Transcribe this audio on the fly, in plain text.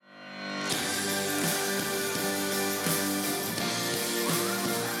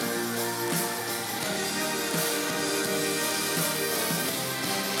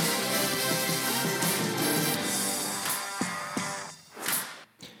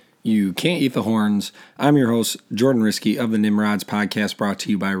You Can't Eat the Horns. I'm your host, Jordan Risky of the Nimrods podcast, brought to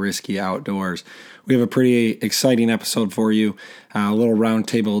you by Risky Outdoors. We have a pretty exciting episode for you. A little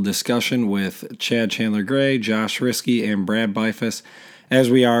roundtable discussion with Chad Chandler Gray, Josh Risky, and Brad Bifus as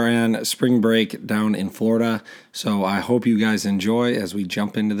we are on spring break down in Florida. So I hope you guys enjoy as we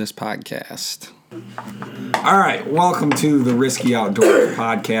jump into this podcast. All right, welcome to the Risky Outdoors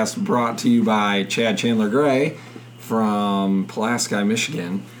podcast, brought to you by Chad Chandler Gray from Pulaski,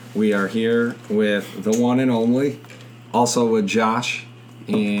 Michigan. We are here with the one and only, also with Josh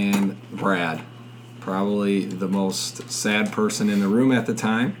and Brad. Probably the most sad person in the room at the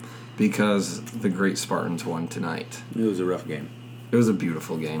time because the Great Spartans won tonight. It was a rough game. It was a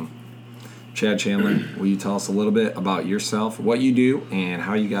beautiful game. Chad Chandler, will you tell us a little bit about yourself, what you do, and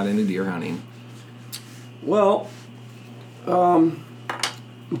how you got into deer hunting? Well, I'm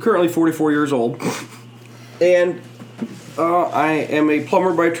currently 44 years old, and I am a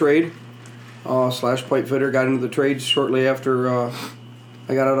plumber by trade, slash pipe fitter. Got into the trade shortly after I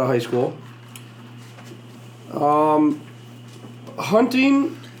got out of high school.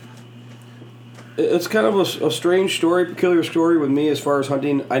 Hunting, it's kind of a strange story, peculiar story with me as far as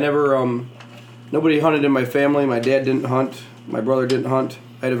hunting. I never, nobody hunted in my family. My dad didn't hunt. My brother didn't hunt.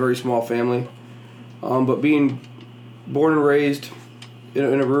 I had a very small family. But being born and raised in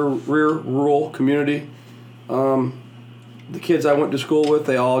a rural community, the kids I went to school with,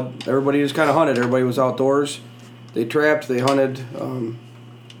 everybody just kind of hunted. Everybody was outdoors. They trapped, they hunted,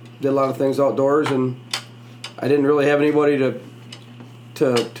 did a lot of things outdoors, and I didn't really have anybody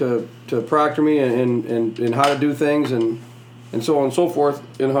to proctor me and how to do things and so on and so forth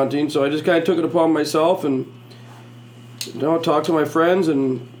in hunting. So I just kind of took it upon myself and talked to my friends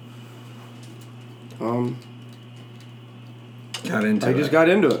and got into it. I just got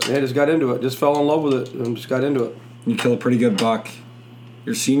into it. I just got into it. Just fell in love with it and just got into it. You killed a pretty good buck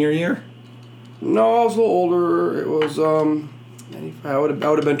your senior year? No, I was a little older. It was I would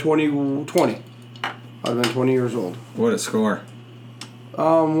have been 20. I would have been 20 years old. What did it score?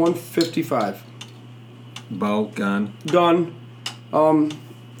 155. Bow, gun. Gun. I'll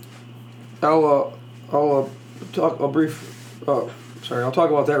talk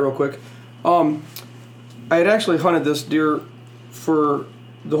about that real quick. I had actually hunted this deer for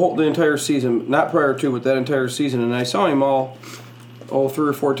the entire season, not prior to, but that entire season, and I saw him all 3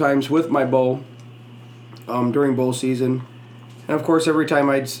 or 4 times with my bow during bow season, and of course every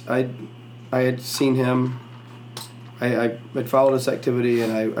time I had seen him, I'd followed his activity,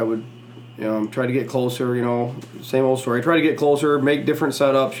 and I would try to get closer, same old story. Try to get closer, make different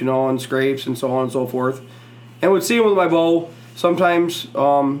setups, and scrapes and so on and so forth, and would see him with my bow. Sometimes,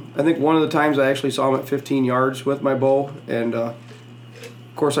 I think one of the times I actually saw him at 15 yards with my bow, and of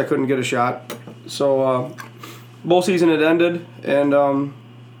course I couldn't get a shot. So bow season had ended, and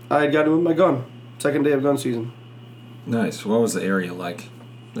I had got him with my gun. Second day of gun season. Nice. What was the area like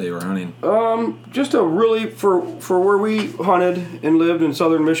that you were hunting? Just a really, for where we hunted and lived in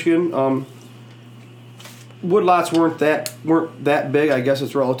southern Michigan, woodlots weren't that big. I guess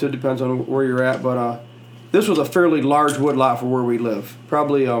it's relative, depends on where you're at, but this was a fairly large woodlot for where we live.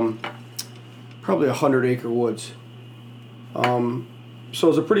 Probably 100-acre woods. So it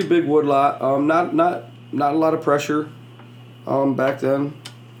was a pretty big woodlot. Not a lot of pressure back then.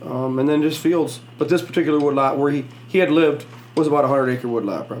 And then just fields. But this particular woodlot where he had lived was about a 100-acre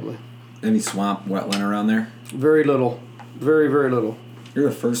woodlot probably. Any swamp, wetland around there? Very little. Very, very little. You're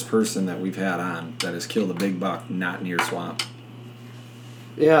the first person that we've had on that has killed a big buck not near swamp.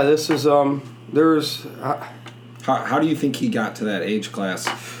 Yeah, this is there's. How do you think he got to that age class?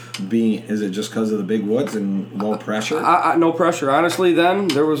 Is it just because of the big woods and low pressure? No pressure. Honestly, then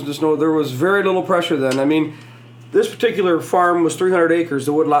there was very little pressure then. I mean, this particular farm was 300 acres.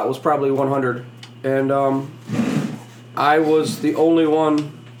 The woodlot was probably 100, and I was the only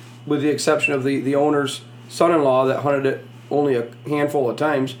one, with the exception of the owner's son-in-law, that hunted it only a handful of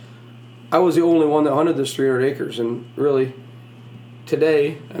times. I was the only one that hunted this 300 acres, and really,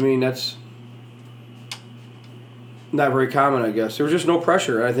 today, I mean, that's not very common, I guess. There was just no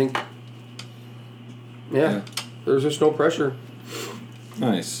pressure, I think. Yeah. There was just no pressure.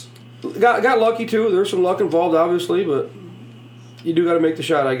 Nice. Got lucky, too. There's some luck involved, obviously, but you do got to make the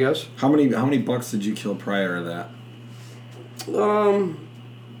shot, I guess. How many bucks did you kill prior to that?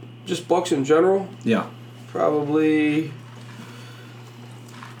 Just bucks in general? Yeah. Probably...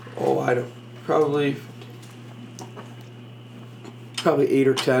 Probably 8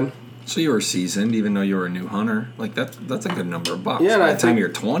 or 10. So you were seasoned, even though you were a new hunter. Like that's a good number of bucks. Yeah, by the time you're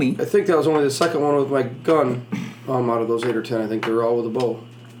 20. I think that was only the second one with my gun. Out of those 8 or 10, I think they were all with a bow.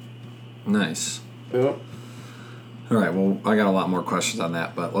 Nice. Yeah. All right, well, I got a lot more questions on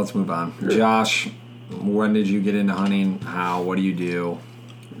that, but let's move on. Sure. Josh, when did you get into hunting? How? What do you do?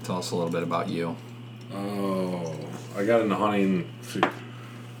 Tell us a little bit about you. Oh, I got into hunting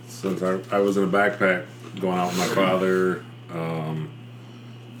since I was in a backpack going out with my father.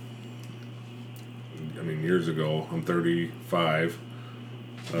 Years ago. I'm 35.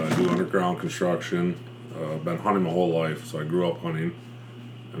 Do underground construction. Been hunting my whole life, so I grew up hunting.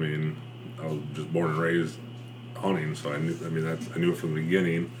 I was just born and raised hunting, so I knew it from the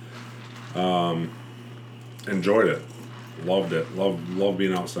beginning. Enjoyed it, loved it, loved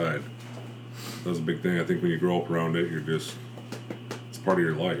being outside. That was a big thing. I think when you grow up around it, it's part of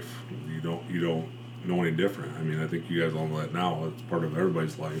your life. You don't know any different. I think you guys all know that now. It's part of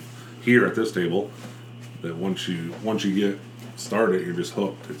everybody's life here at this table. That once you get started, you're just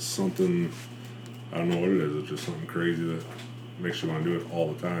hooked. It's something, I don't know what it is. It's just something crazy that makes you want to do it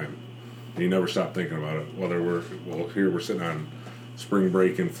all the time. And you never stop thinking about it. Whether here we're sitting on spring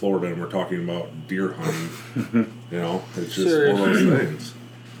break in Florida and we're talking about deer hunting. It's just one of those things.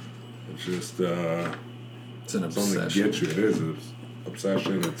 It's just it's an obsession. Something that gets you. It is an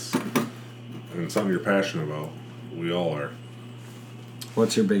obsession. And something you're passionate about. We all are.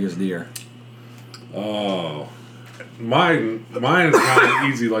 What's your biggest deer? Oh, mine is kind of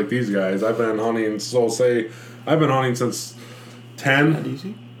easy like these guys. I've been hunting. I've been hunting since 10. Not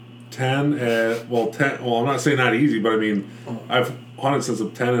easy. 10. 10. Well, I'm not saying not easy, but I've hunted since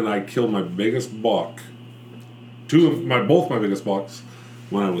I'm 10, and I killed my biggest buck. Both my biggest bucks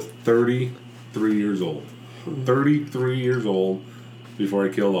when I was 33 years old. 33 years old before I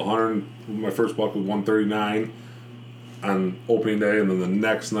killed 100. My first buck was 139 on opening day, and then the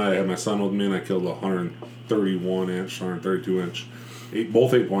next night I had my son with me, and I killed 131 inch, 132 inch,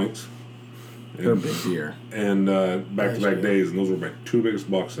 both 8 points. They're big deer. And back-to-back days, and those were my two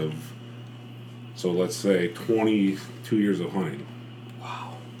biggest bucks of, so let's say 22 years of hunting.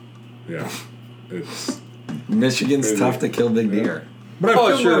 Wow. Yeah. Michigan's tough to kill big deer. But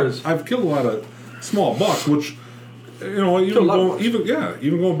I've killed a lot of small bucks, which, even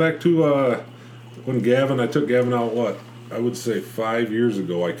going back to when I took Gavin out, I would say 5 years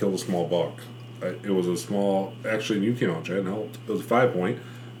ago, I killed a small buck. It was a small, actually, and you came out, Chad, and helped. It was a 5-point.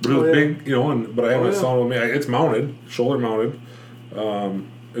 But it was big, but I had my son with me. It's mounted, shoulder mounted.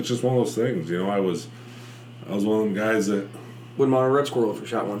 It's just one of those things, I was one of them guys that wouldn't mount a red squirrel if we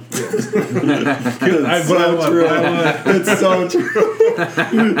shot one. It's so true.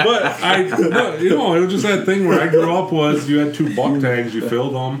 But it was just that thing where I grew up was you had 2 buck tags, you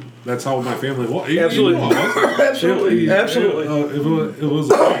filled them. That's how my family was. Absolutely. If it was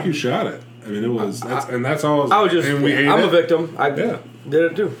a buck, you shot it. It was, that's how I was. I'm a victim. I did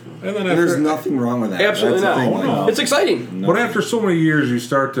it too. And then there's nothing wrong with that. Absolutely not. It's exciting. But after so many years, you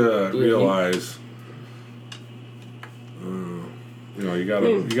start to realize, you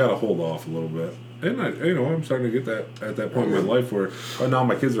gotta hold off a little bit. And I'm starting to get that at that point in my life where now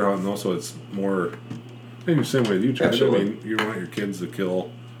my kids are hunting though, so it's more. And the same way with you, Chad. You want your kids to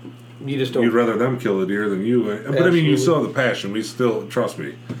kill. You just don't. You'd rather them kill the deer than you. But you still have the passion. We still, trust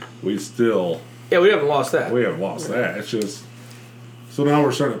me, we haven't lost that. We haven't lost that. It's just, so now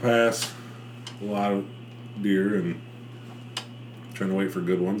we're starting to pass a lot of deer and trying to wait for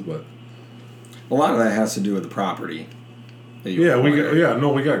good ones, but a lot of that has to do with the property. We got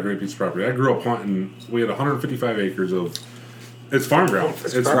a great piece of property. I grew up hunting. We had 155 acres of. It's farm ground.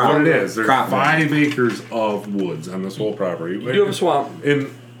 It's what it is. There's 5 acres of woods on this whole property. You do have a swamp.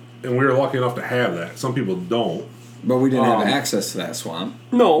 And we were lucky enough to have that. Some people don't. But we didn't have access to that swamp.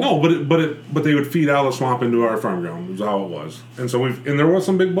 No, but they would feed out of the swamp into our farm ground. Is how it was. And so and there was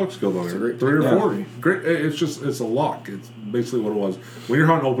some big bucks killed on there. 3 or 4. Great. It's a luck. It's basically what it was. When you're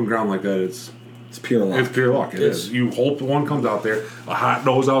hunting open ground like that, it's pure luck. It's pure luck. It is. You hope one comes out there, a hot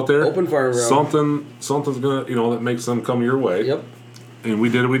nose out there, open farm ground. Something's gonna that makes them come your way. Yep. And we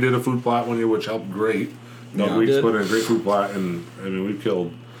did a food plot one year, which helped great. Doug Weeks put in a great food plot, and we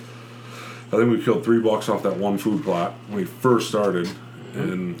killed. I think we killed 3 bucks off that one food plot when we first started,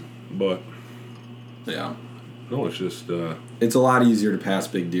 no, it's just. It's a lot easier to pass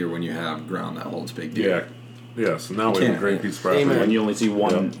big deer when you have ground that holds big deer. Yeah. So now we have a great piece of property. When you only see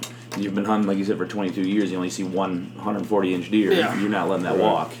one, you've been hunting like you said for 22 years. You only see one 140-inch deer. Yeah. You're not letting that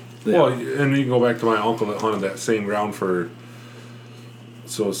walk. Yeah. Well, and you can go back to my uncle that hunted that same ground for.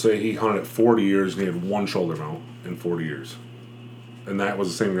 So say he hunted it 40 years and he had 1 shoulder mount in 40 years. And that was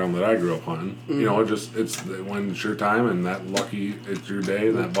the same ground that I grew up hunting. Mm. It's when it's your time and it's your day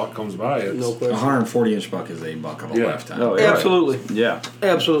and that buck comes by. It's no question. 140-inch buck is a buck of a lifetime. Oh, yeah. Absolutely. Yeah.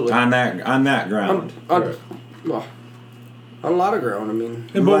 Absolutely. On that ground. On a lot of ground, I mean.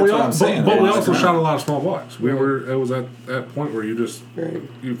 And, but That's we, what I'm saying. but we Yeah. also shot a lot of small bucks. We were. It was at that point where you just Right.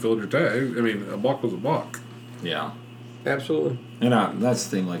 you filled your tag. I mean, a buck was a buck. Yeah. Absolutely. And that's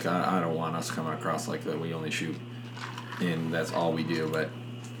the thing, like, I don't want us coming across like that we only shoot and that's all we do, but...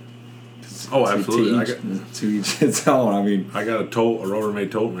 Oh, absolutely. To each its own, I mean... I got a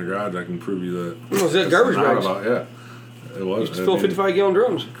Rubbermaid tote in my garage. I can prove you that. What was that, it's garbage not bags? about, yeah. It was. You fill 55-gallon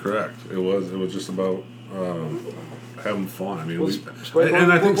drums. Correct. It was just about having fun. I mean, Well,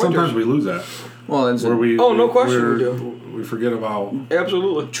 and I think winters. sometimes we lose that. Well, that's Where we, Oh, no question we do. We forget about.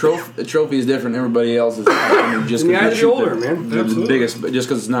 Absolutely. the trophy is different than everybody else's. I mean, just In the eyes because of the you shoot older, man. the Absolutely. biggest, just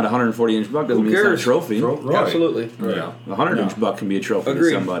because it's not a 140-inch buck doesn't Who mean it's not a cares? trophy. Right. Absolutely. Yeah. A 100-inch buck can be a trophy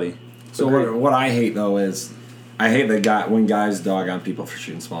Agreed. to somebody. So what I hate, though, is... I hate when guys dog on people for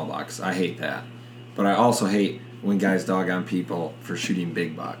shooting small bucks. I hate that. But I also hate when guys dog on people for shooting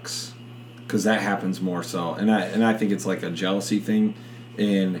big bucks. Because that happens more so. And I think it's like a jealousy thing.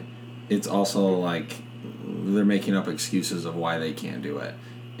 And it's also like they're making up excuses of why they can't do it.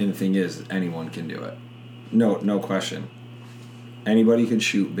 And the thing is, anyone can do it. No question. Anybody can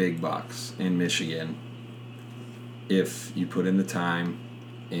shoot big bucks in Michigan if you put in the time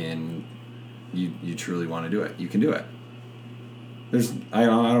and you truly want to do it. You can do it. I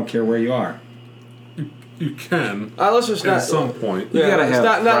don't care where you are. You can Let's just at not. some point. Yeah, gotta it's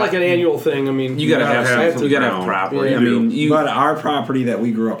have not like an annual thing. I mean, You gotta gotta have have some, you gotta have some property. ground. I mean, But our property that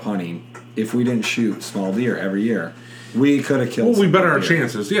we grew up hunting, if we didn't shoot small deer every year, we could have killed. Well, we some better our deer.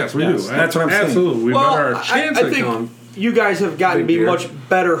 chances. Yes, we Yes, do. that's what I'm saying. Absolutely, we well, better our chance I of think killing. you guys have gotten to be Big deer. much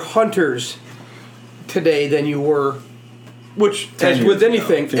better hunters today than you were. Which, 10 as years with ago,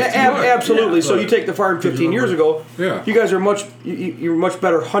 anything, 15. absolutely. Yeah, so but- you take the farm 15 years ago. Yeah. You guys are you're much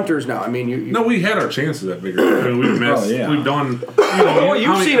better hunters now. I mean, you No, we had our chances at bigger. I mean, we've missed. Oh, yeah. We've done. Oh,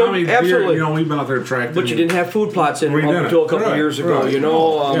 you've seen them, deer, absolutely. we've been out there tracking. but you didn't have food plots in We up didn't. until a couple Right, years ago. right. You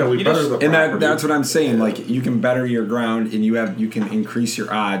know, Yeah, we you better just, the And property. that's what I'm saying. Like, you can better your ground, and you can increase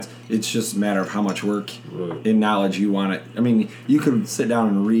your odds. It's just a matter of how much work Right. and knowledge you want it. I mean, you could sit down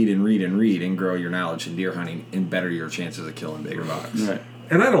and read and grow your knowledge in deer hunting and better your chances of killing bigger bucks. right.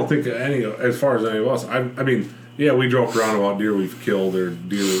 And I don't think as far as any of us, I mean, yeah, we joke around about deer we've killed or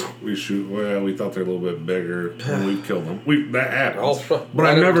deer we shoot. Well, we thought they're a little bit bigger and we've killed them. That happens. Oh, But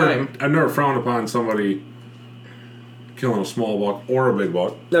right I've at the never, time. I've never frowned upon somebody killing a small buck or a big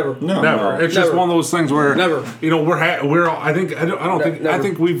buck. never. No, Never. It's just Never. one of those things where Never. You know, we're. I think I don't think. I Never.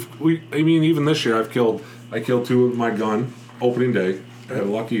 think we. I mean, even this year, I killed two with my gun opening day. I had a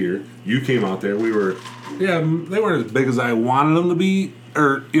lucky year. You came out there. We were. Yeah, they weren't as big as I wanted them to be,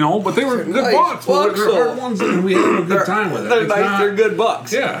 or but they were good nice bucks. bucks, They're hard ones, and we had a good time with it. They're It's nice. not- They're good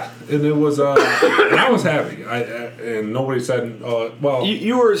bucks. Yeah, and it was. And I was happy. And nobody said, well.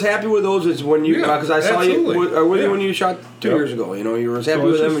 You were as happy with those as when you Yeah, because I saw absolutely. you with Yeah. you when you shot 2 Yep. years ago. You were as happy So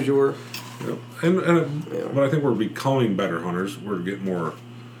with it's them just- as you were. But I think we're becoming better hunters. We're getting more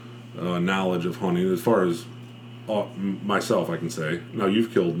knowledge of hunting. As far as myself, I can say. Now,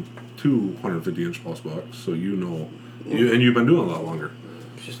 you've killed 250-inch plus bucks, so you know. And you've been doing it a lot longer.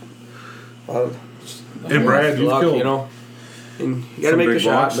 And Brad, you've luck, killed you know. And you got to some make the big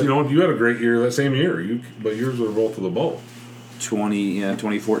shot. bucks. but- You had a great year that same year. But yours were both to the bow.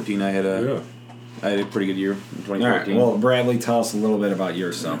 2014, I had a pretty good year in All right. 2014. Well, Bradley, tell us a little bit about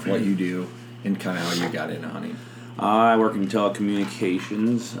yourself, what you do, and kind of how you got into hunting. I work in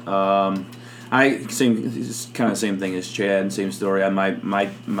telecommunications. It's kind of same thing as Chad. Same story. My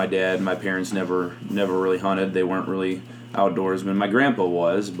dad, my parents never really hunted. They weren't really outdoorsmen. My grandpa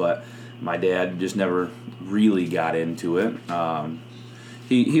was, but my dad just never really got into it.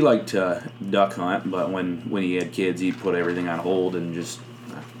 He liked to duck hunt, but when he had kids, he put everything on hold and just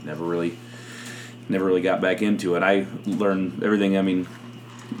never really got back into it. I learned everything. I mean,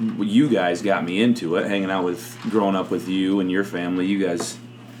 you guys got me into it, growing up with you and your family. You guys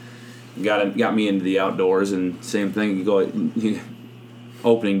got me into the outdoors, and same thing.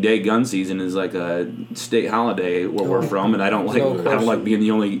 Opening day gun season is like a state holiday where we're from, and I don't like being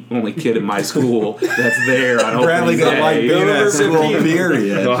the only kid in my school that's there on Bradley opening didn't day. like being at school,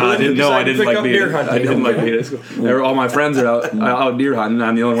 period. No, I didn't like being. deer hunting. I didn't like being at school. All my friends are out deer hunting.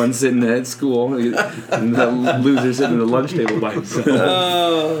 I'm the only one sitting at school. And the loser sitting at the lunch table by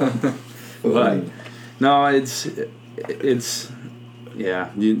himself. But no, it's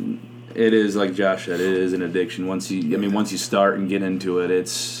yeah. It is like Josh said. It is an addiction. Once you start and get into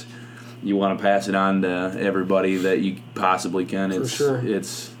it, you want to pass it on to everybody that you possibly can. For sure.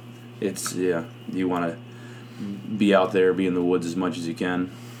 It's yeah. You want to be out there, be in the woods as much as you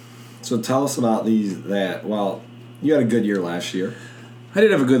can. So tell us about you had a good year last year. I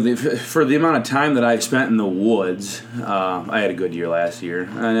did have a good for the amount of time that I spent in the woods. I had a good year last year,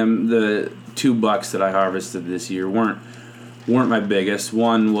 and the 2 bucks that I harvested this year weren't my biggest.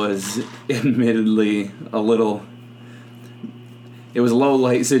 One was admittedly a little. It was a low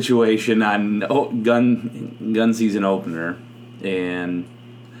light situation on gun season opener, and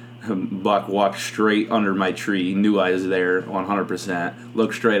a buck walked straight under my tree. Knew I was there 100%.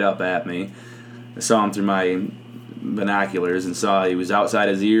 Looked straight up at me. I saw him through my binoculars and saw he was outside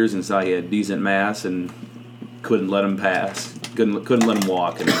his ears and saw he had decent mass and couldn't let him pass. Couldn't let him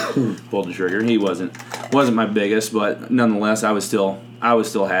walk and pulled the trigger. He wasn't my biggest, but nonetheless, I was still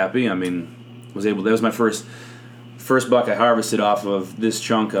happy. I mean, that was my first buck I harvested off of this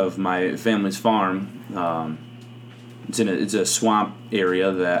chunk of my family's farm. It's a swamp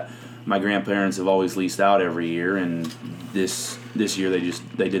area that my grandparents have always leased out every year, and this year they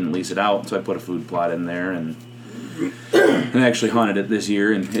didn't lease it out, so I put a food plot in there and actually hunted it this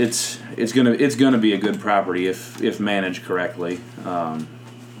year, and it's gonna be a good property if managed correctly.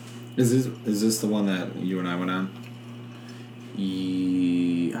 Is this the one that you and I went on?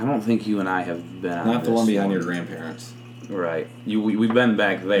 I don't think you and I have been on. Not the one behind your grandparents. Right. We've been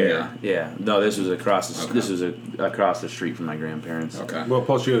back there. Yeah. No, this was across the street from my grandparents. Okay. Well,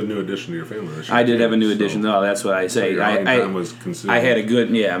 plus you had a new addition to your family this year. I did have a new addition. No, that's what I say. I had a good.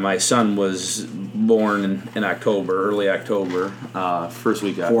 Yeah, my son was born in October, early October, first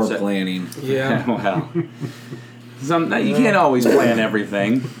week. For planning. Yeah. Well, you can't always plan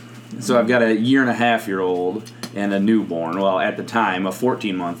everything. So I've got a 1.5-year-old and a newborn. Well, at the time, a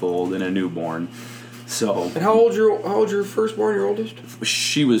 14-month-old and a newborn. So. And how old's your firstborn, your oldest?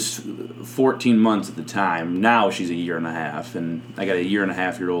 She was 14 months at the time. Now she's a 1.5, and I got a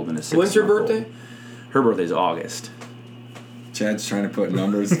 1.5-year-old and a 6-month-old. When's her birthday? Her birthday's August. Chad's trying to put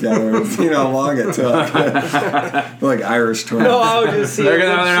numbers together. You know how long it took. Like Irish twins. No, I was just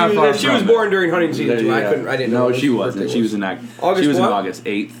seeing. She was born during hunting season. Yeah. I didn't know. No, she wasn't. She was in August. She was what? in August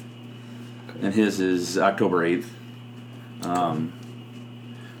 8th, and his is October 8th.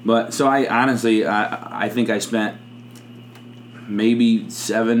 But so I honestly, I think I spent maybe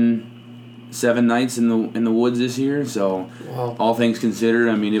seven nights in the woods this year. So wow. All things considered,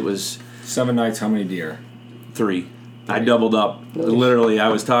 I mean, it was 7 nights. How many deer? 3. I doubled up. Literally,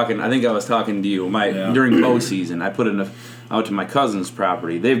 I think I was talking to you. During bow season, I put it out to my cousin's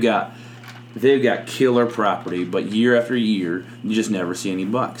property. They've got killer property, but year after year, you just never see any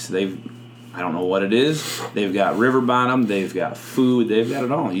bucks. I don't know what it is. They've got river bottom. They've got food. They've got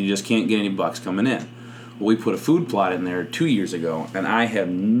it all. You just can't get any bucks coming in. Well, we put a food plot in there 2 years ago, and I have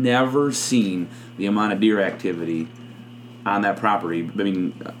never seen the amount of deer activity on that property. I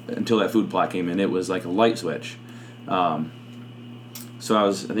mean, until that food plot came in, it was like a light switch. So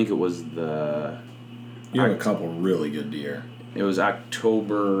I think it was You have a couple really good deer. It was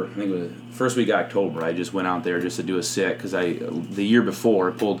October. I think it was first week of October. I just went out there just to do a sit because the year before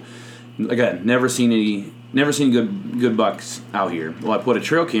I pulled. Again, never seen good bucks out here. Well, I put a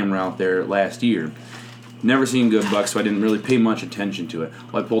trail camera out there last year. Never seen good bucks, so I didn't really pay much attention to it.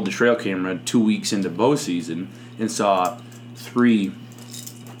 Well, I pulled the trail camera 2 weeks into bow season and saw three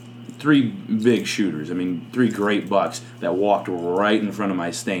big shooters. I mean, 3 great bucks that walked right in front of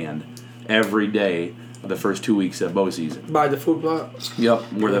my stand every day of the first 2 weeks of bow season. By the food plot? Yep,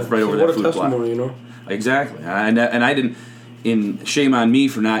 right over that food plot. What a testimony, you know? Exactly, and I didn't. And shame on me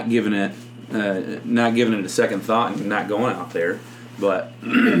for not giving it a second thought and not going out there. But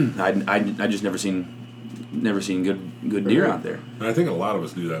I just never seen good deer out there. And I think a lot of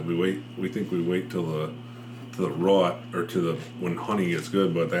us do that. We think we wait till the rut or when hunting gets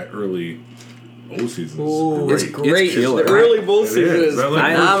good, but that early bow season is It's great. It's killer. The early bow season is that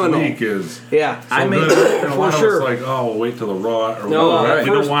phenomenal. First week is Yeah, so good. And a lot of us like, we'll wait till the rut, or we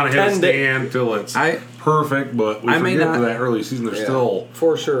don't want to hit a stand till it's perfect. But we forget that that early season. There's still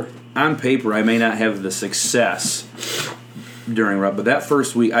for sure. On paper, I may not have the success during rut, but that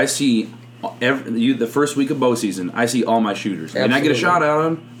first week, I see the first week of bow season. I see all my shooters. I get a shot at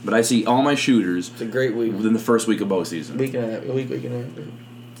them, but I see all my shooters. It's a great week within the first week of bow season. Week and a half.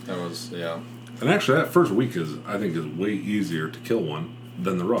 That was And actually, that first week is way easier to kill one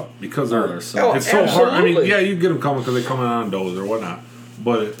than the rut because it's so hard. I mean, you get them coming because they come in on does or whatnot,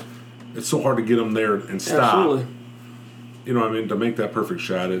 but it's so hard to get them there and stop. Absolutely. You know what I mean? To make that perfect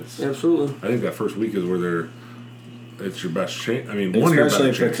shot, absolutely. I think that first week is where it's your best chance. I mean, one of your Especially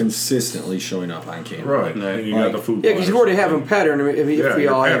best if they're chances. consistently showing up on camera. Right, Right. and you Right. got the food. Yeah, because you already have them patterned. If we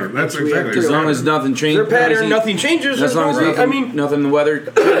your all pattern. have, That's we have exactly- to. As long as nothing changes. Their pattern, nothing changes. As long as there's no- nothing, nothing the weather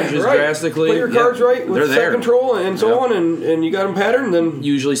changes right. drastically. Play your cards yeah, right with they're set there. control and so Yep. on, and you got them patterned, then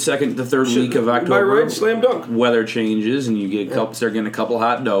Usually second to third week of by October, right, slam dunk. weather changes and you get start getting a couple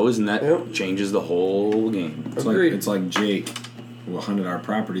hot does, and that Yep. changes the whole game. Agreed. It's like Jake hunted our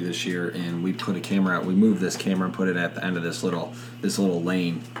property this year, and we put a camera out. We moved this camera and put it at the end of this little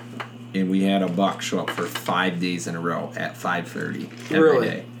lane, and we had a buck show up for 5 days in a row at 5:30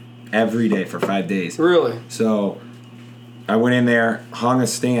 Really? every day for 5 days. Really? So I went in there, hung a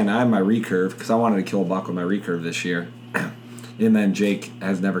stand. I had my recurve because I wanted to kill a buck with my recurve this year, and then Jake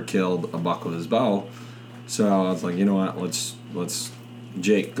has never killed a buck with his bow, so I was like, you know what? Let's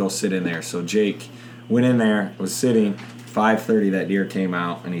Jake go sit in there. So Jake went in there, was sitting. 5:30 that deer came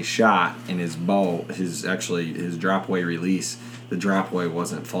out and he shot, and his bow, his drop way release, the drop way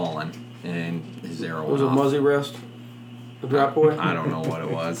wasn't falling, and his arrow Was went it off. Muzzy Rest? The drop boy? I don't know what it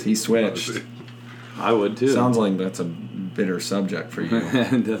was. He switched. I would too. Sounds like that's a bitter subject for you.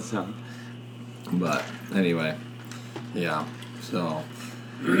 It does sound. But anyway, yeah. So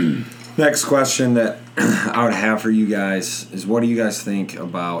next question that I would have for you guys is, what do you guys think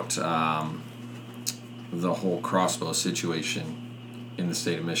about the whole crossbow situation in the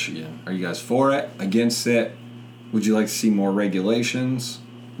state of Michigan? Are you guys for it? Against it? Would you like to see more regulations?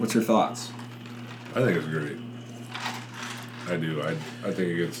 What's your thoughts? I think it's great. I do. I think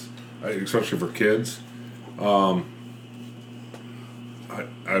it's, especially for kids.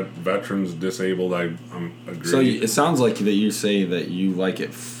 I veterans, disabled. I'm agree. So it sounds like that you say that you like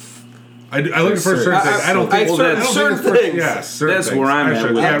it. I like it for certain things. I don't think. I- I don't certain think it's for, things. yeah, certain That's things. where I'm I at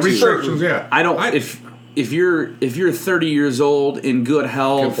should- with yeah, it, too. restrictions. Yeah, I don't. If you're 30 years old in good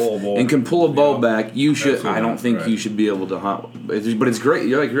health Can pull a bow. and can pull a bow Yeah. back, you should. Absolutely. I don't think Right. you should be able to hunt. But it's great.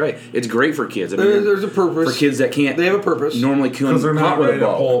 You're right. It's great for kids. I mean, There's a purpose. for kids that can't. They have a purpose. Normally couldn't because they're not hunt with a ready to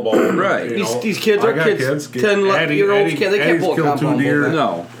bow. pull a bow. Right. You know, These kids I are got kids. 10-year-olds Eddie- can't- they can't Eddie's pull a killed compound 2 deer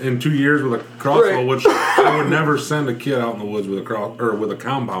No. in 2 years with a crossbow, Right. which I would never send a kid out in the woods with a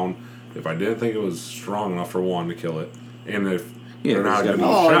compound if I didn't think it was strong enough for one to kill it, and if Yeah, they're not there's going to be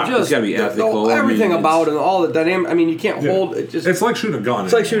gotta shot. just gotta be ethical. I everything mean, about it, all the dynamic. I mean, you can't Yeah. hold it. Just It's like shooting a gun.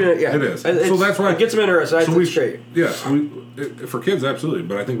 it's like shooting it. Yeah, it is. It's- So that's why it gets them interested. I So think we straight. yes, for kids absolutely,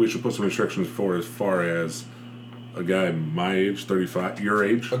 but I think we should put some restrictions for as far as a guy my age, 35, your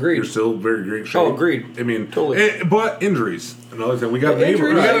age. Agreed. You're still very great shape. Oh, agreed. I mean, Totally. but injuries. Another thing, we got a neighbor.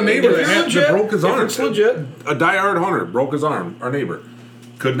 Injuries, We got a right. neighbor If that, it's that legit, broke his if arm. it's legit. A diehard hunter broke his arm. Our neighbor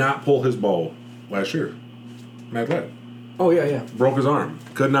could not pull his bow last year. Mad lad. Oh yeah. Broke his arm.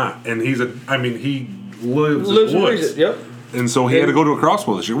 Could not. And he lives in Lives the and woods. breathes it. Yep. And so he had to go to a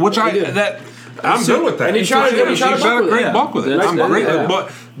crossbow this year, which He did. I'm good with that. And he shot a he buck shot a with great it. Yeah. buck with it. That's I'm good. great, Yeah.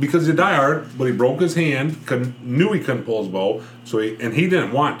 but because he died hard, but he broke his hand, knew he couldn't pull his bow, so he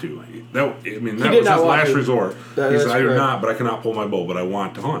didn't want to. That did was not his want last to. resort. That he is said, "I do correct. not, but I cannot pull my bow, but I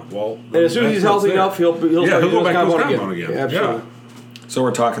want to hunt." Well, And as soon as he's healthy enough, he'll start he'll doing go back to his compound compound again. Yeah, absolutely. So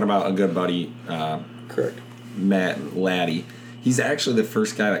we're talking about a good buddy, Correct. Matt Laddie. He's actually the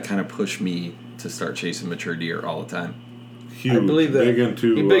first guy that kind of pushed me to start chasing mature deer all the time. Huge, I believe that. big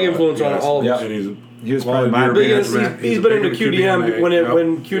into He's big influence on all of us. And he's He was probably my Big biggest. in- he's been into QDM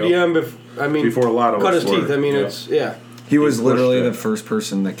when QDM. Before a lot of cut us his were. teeth. I mean, Yep. it's yeah. He was He literally pushed the it. first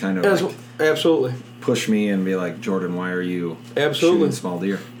person that kind of That's, like absolutely. push me and be like, Jordan, why are you Absolutely. shooting small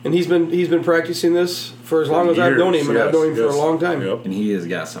deer? And he's been practicing this for as long as I've known him, and I've known him for a long time. Yep. And he has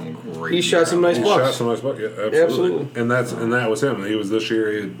got some great. He shot some deer nice out He there. bucks. shot some nice buck. Yeah, absolutely. Absolutely. And that was him. He was this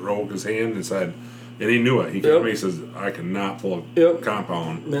year. He broke his hand and said, and he knew it. He came to me. He says, "I cannot pull a Yep.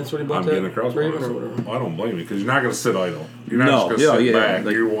 compound. And that's what he bought I'm that getting a crossbow." I Raven or said, whatever. well, I don't blame you because you're not going to sit idle. You're not No, just going to yeah, sit yeah, back.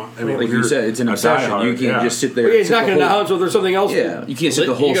 like- you want. I mean, Like when you you're said, it's an a obsession. diehard, You can't yeah. just sit there. Well, yeah, he's sit not the going to whole- hunt, so there's something else. Yeah, you can't sit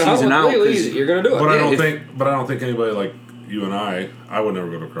the whole You can hunt season with out. really 'cause- easy. You're going to do it. But I Yeah, don't if- think. But I don't think anybody like you and I would never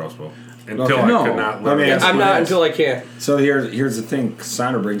go to a crossbow until Okay. I No. could not. Let me learn. ask I'm you not this. until I can. So here's the thing.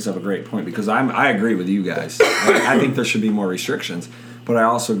 Sandra brings up a great point because I agree with you guys. I think there should be more restrictions, but I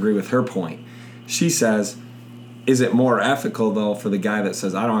also agree with her point. She says, is it more ethical though for the guy that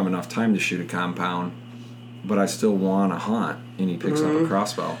says I don't have enough time to shoot a compound, but I still want to hunt, and he picks up a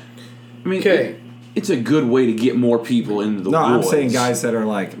crossbow? I mean, Okay. it's a good way to get more people into the No, woods. I'm saying guys that are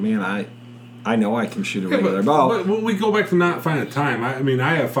like, man, I know I can shoot a regular bow. But we go back to not finding time. I mean,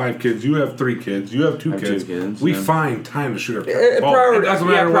 I have 5 kids. You have 3 kids. You have 2 I have 2 kids. kids, We yeah. find time to shoot a bow. Priorities. It doesn't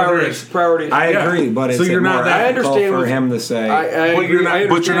matter what it is. Priorities. I Yeah. agree, but So it's you're more not that- I ethical understand for what- him to say. I But agree. you're not. I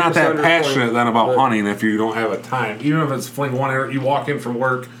But you're not understand that Cassandra's passionate point, then about but- hunting if you don't have a time. Even if it's fling one arrow, you walk in from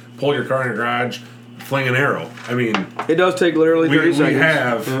work, pull your car in your garage, fling an arrow. I mean, It does take literally 30 we seconds.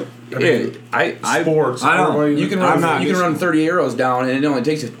 have. Yeah. I mean, sports. I know. everybody- You can I'm run. not- You can run 30 arrows down, and it only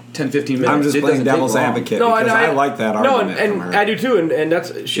takes you 10, 15 minutes. I'm just It playing doesn't take devil's long. advocate No, because I like that argument. No, from and her. I do too, and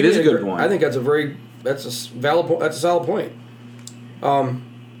that's she It is a made good point. I think that's a valid point. That's a solid point.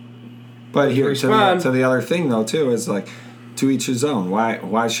 But here respond. to the other thing though too is like to each his own.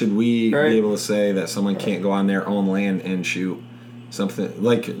 Why should we Right. be able to say that someone can't go on their own land and shoot something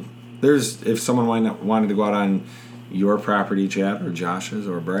like there's if someone wanted to go out on your property, Chad, or Josh's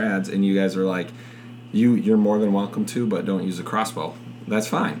or Brad's, and you guys are like you're more than welcome to, but don't use a crossbow. That's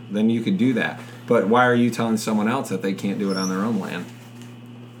fine. Then you could do that. But why are you telling someone else that they can't do it on their own land?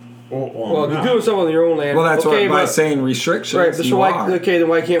 Well, if you're doing something on your own land. Well, that's okay, what by but- saying restrictions. Right, so you why? are. Okay, then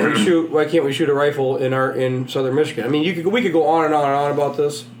why can't we shoot? Why can't we shoot a rifle in southern Michigan? I mean, we could go on and on and on about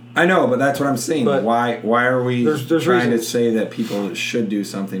this. I know, but that's what I'm saying. But why are we there's trying reasons. to say that people should do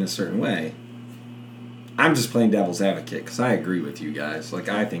something a certain way? I'm just playing devil's advocate because I agree with you guys. Like,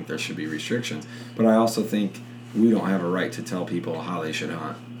 I think there should be restrictions, but I also think we don't have a right to tell people how they should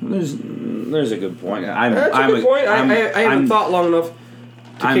hunt. There's a good point. That's a good point. I haven't thought long enough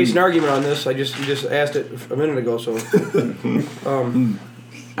to case an argument on this. You just asked it a minute ago, so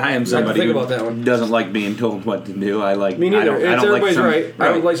I am somebody think who about that one. doesn't like being told what to do. I like Me neither. I It's don't like everybody's some, right. I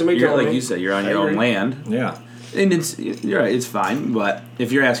don't like somebody you're, telling like me. you said, you're on I your own agree. land, Yeah. and you're right. It's fine, but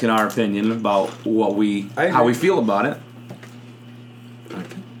if you're asking our opinion about how we feel about it,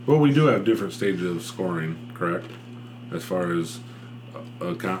 Well, we do have different stages of scoring, correct? As far as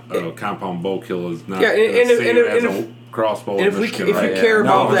a compound bow kill is not Yeah, and the if- same and if- as and a if- crossbow and in if we Michigan, if right? we care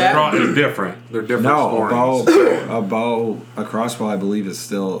No, about that, It's different. They're different No, scorings. a crossbow, I believe, is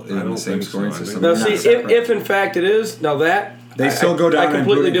still in I the don't same think so. scoring I think system. now They're see not separate. if in fact it is now that they still go down I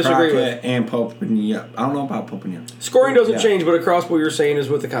completely and disagree with. and Pope. Yeah, I don't know about Pope and Scoring doesn't Yeah. change, but a crossbow you're saying is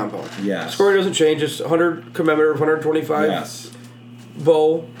with the compound. Yes. Scoring doesn't change. It's 100 commemorative, 125 Yes,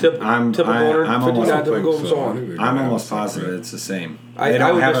 bow, typical I'm 150 almost- non-typical, I and don't so think on. so. I think I'm they're almost separate. positive it's the same. I They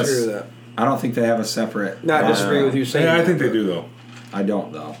don't would have disagree with that. I don't think they have a separate. Not disagree with you saying. Yeah, I that, think they but do though. I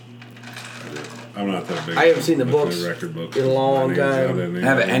don't though. I'm not that big. I haven't seen the with books record books in a long My name's time. not that name,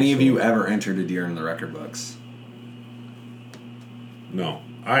 Have any of so- you ever entered a deer in the record books? No,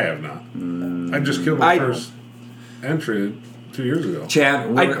 I have not. I just killed my I- first entry 2 years ago. Chad,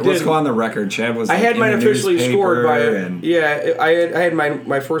 I let's did. go on the record. Chad was. I like, had in mine the officially scored by newspaper and I had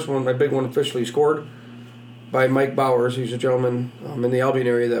my first one, my big one officially scored by Mike Bowers. He's a gentleman in the Albion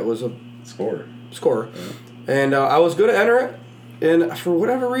area that was a Score. scorer, and I was going to enter it, and for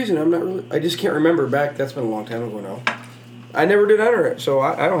whatever reason, I just can't remember back. That's been a long time ago now. I never did enter it, so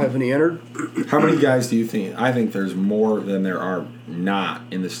I don't have any entered. How many guys do you think? I think there's more than there are not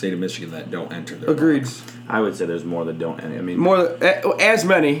in the state of Michigan that don't enter their Agreed. books. I would say there's more that don't. I mean, More as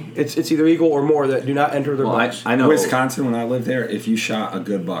many. It's either equal or more that do not enter their well, books. I know Wisconsin, when I lived there, if you shot a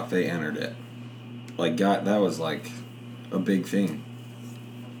good buck, they entered it. Like, God, that was like a big thing.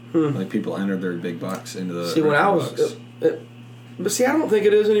 Like, people entered their big bucks into the. See, when I record was, books. but see, I don't think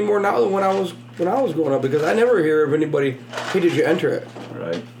it is anymore now than when I was growing up, because I never hear of anybody. Hey, did you enter it?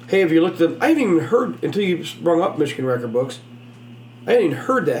 right. Hey, have you looked at? I haven't even heard until you sprung up Michigan record books. I hadn't even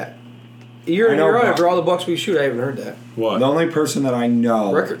heard that. Year I in know, year out, but- after all the bucks we shoot, I haven't heard that. What? The only person that I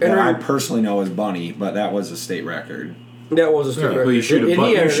know, Record- that I entering- personally know is Bunny, but that was a state record. That was a state Yeah, record. Well, you shoot And a buck.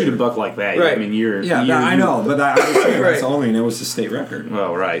 he You entered shoot a it. buck like that. Right. I mean, you're Yeah, you're- I know, but I was saying that's Right. the only, and it was a state record.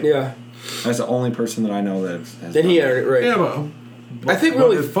 Well, right. Yeah. That's the only person that I know that has Then he done entered it, right. Yeah, but I think but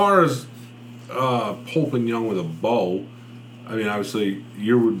really- as far as Pope and Young with a bow, I mean, obviously,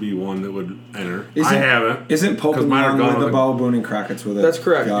 you would be one that would enter. I haven't. Isn't Pope 'cause and mine are Young gone with a with- bow, Boone and Crockett's with a That's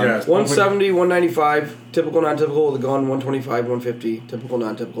correct. gun? Yes. 170, 195, typical, non-typical with a gun. 125, 150, typical,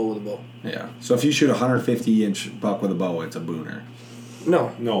 non-typical with a bow. Yeah. So if you shoot a 150-inch buck with a bow, it's a booner.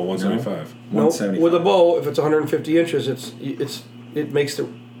 No. No, 175. No, 175. with a bow, if it's 150 inches, it makes the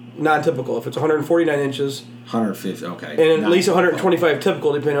non-typical. If it's 149 inches 150. Okay. and at Not- least 125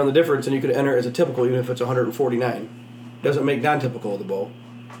 typical, depending on the difference, and you could enter as a typical even if it's 149. Doesn't make non-typical with a bow.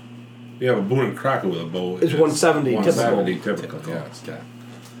 Yeah, but Boone and Crockett with a bow It's 170 170 Typical. yes. Okay.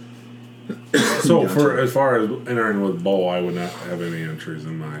 So for as far as entering with bow, I would not have any entries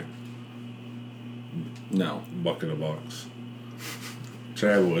in my No. bucket of bucks.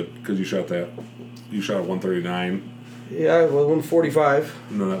 Chad would, because you shot that. You shot a 139, Yeah, well, 145.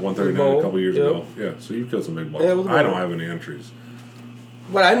 and then that 139 Bow, a couple years yep. ago. Yeah, so you killed some big bucks. Yeah, with a I bow. don't have any entries.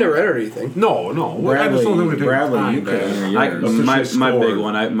 But I never entered anything. No. I just don't think we take Bradley, time you could to enter I, yours. officially my big scored.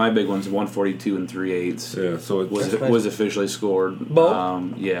 one. My big one's 142 and 3/8. Yeah, so it's Was That's nice. was officially scored. Bow?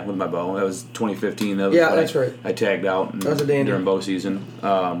 Yeah, with my bow. That was 2015. That was Yeah, what that's right. I tagged out That was a dandy. during bow season.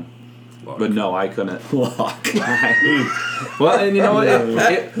 But no, I couldn't. Luck. Well, and you know what?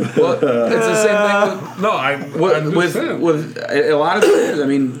 It's the same thing with a lot of things. I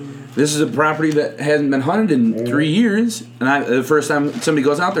mean, this is a property that hasn't been hunted in 3 years, and the first time somebody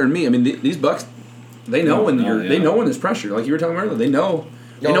goes out there and me, I mean, these bucks, they know when they know when there's pressure. Like you were talking earlier, they know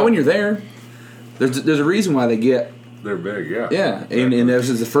when you're there. There's a reason why they get. They're big, yeah. Yeah, and this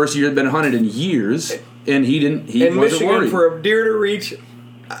is the first year it's been hunted in years, and he in wasn't Michigan, worried. for a deer to reach,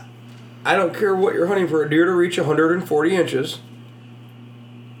 I don't care what you're hunting, for a deer to reach 140 inches.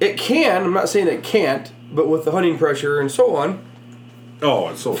 It can. I'm not saying it can't, but with the hunting pressure and so on. Oh,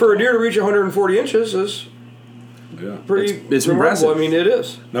 it's so. For a deer to reach 140 inches is pretty. It's remarkable. impressive. I mean, it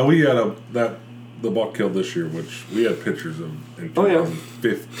is. Now we had the buck killed this year, which we had pictures of in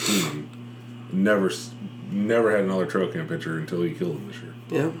 2015. Never had another trail cam picture until he killed him this year.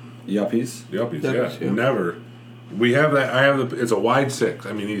 Yeah. Yuppies? Yuppies, yeah. Never. We have that. I have it's a wide 6.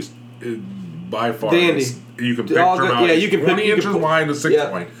 I mean, he's by far. Dandy. You can picture him out. Yeah, you can 20 inches put, wide, a 6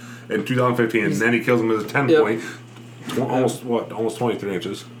 point in 2015, and then he kills him as a 10 point. Almost 23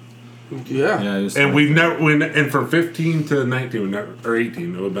 inches. Yeah. And we never. And from 15 to 19, or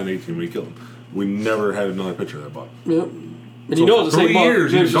 18, it would have been 18 when we killed him. We never had another picture of that buck. Yep. And you know it's the same buck. 3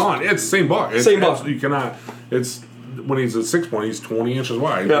 years he's gone. It's the same buck. Same buck. You cannot. It's when he's a 6 point. He's 20 inches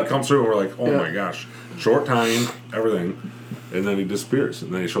wide. Yep. He comes through and we're like, oh my gosh, short time, everything, and then he disappears.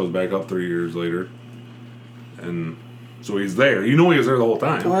 And then he shows back up 3 years later, and so he's there. You know he was there the whole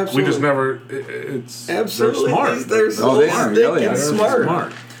time. Oh, absolutely. We just never. It's absolutely. They're smart. They're so They're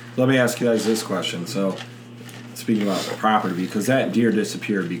smart. Let me ask you guys this question. So, speaking about property, because that deer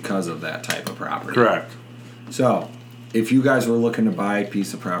disappeared because of that type of property. Correct. So, if you guys were looking to buy a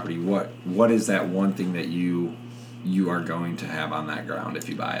piece of property, what is that one thing that you are going to have on that ground if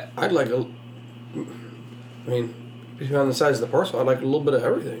you buy it? I'd like depending on the size of the parcel, I'd like a little bit of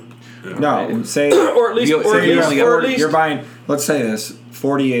everything. Yeah. No, say or at least you're buying. Let's say this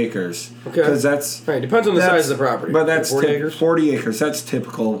 40 acres. Okay. Because that's right. Depends on the size of the property. But that's 40 acres. 40 acres. That's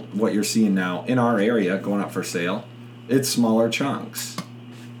typical what you're seeing now in our area going up for sale. It's smaller chunks.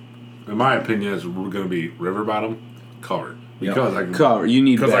 In my opinion, it's going to be river bottom covered because I can cover. You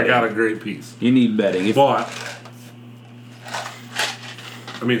need because bedding. I got a great piece. You need bedding. But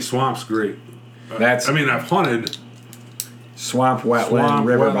I mean, swamp's great. That's. I mean, I've hunted swamp, wetland,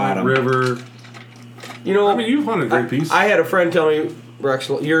 river bottom. River. You know, I mean, you've hunted a great piece. I had a friend tell me, Rex,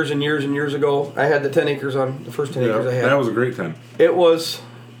 years and years and years ago, I had the 10 acres on the first 10 acres I had. That was a great 10. It was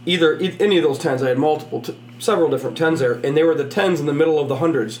either any of those 10s. I had several different 10s there, and they were the 10s in the middle of the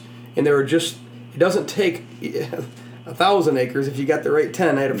hundreds, and they were just. It doesn't take 1,000 acres if you got the right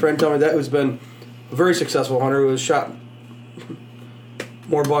 10. I had a friend tell me that who's been a very successful hunter who has shot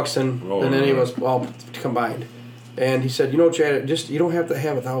more bucks than any of us all combined. And he said, Chad, you don't have to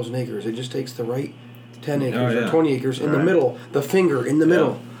have 1,000 acres. It just takes the right 10 acres or 20 acres in the middle, the finger in the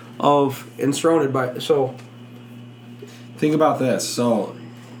middle of, and surrounded by, so. Think about this. So,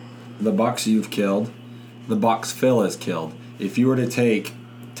 the bucks you've killed, the bucks Phil has killed. If you were to take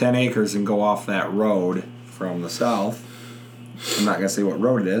 10 acres and go off that road from the south, I'm not going to say what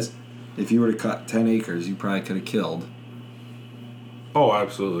road it is, if you were to cut 10 acres, you probably could have killed Oh,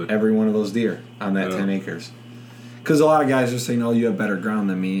 absolutely. every one of those deer on that 10 acres. Because a lot of guys are saying, oh, you have better ground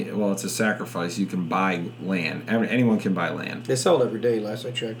than me. Well, it's a sacrifice. You can buy land. Anyone can buy land. They sell it every day, last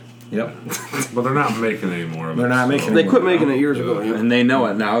I checked. Yep. But they're not making any more of it. They're not making They quit making it years ago. Yeah. And they know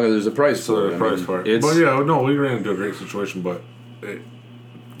it now because there's a price So for there's it. a price for it. It's, But yeah, no, we ran into a great situation, but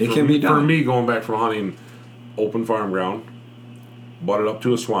It can be done. For me, going back from hunting open farm ground, butted up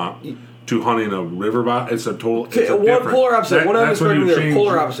to a swamp, to hunting a river bottom, it's a total. It's a one different. polar opposite. What I'm that's when expecting you there, change-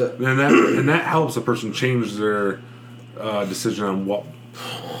 polar opposite. And that helps a person change their decision on what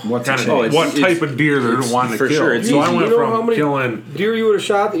What's kind a of change? what type of deer they're wanting to for kill. sure, it's So I easy. went You know how from many killing deer you would have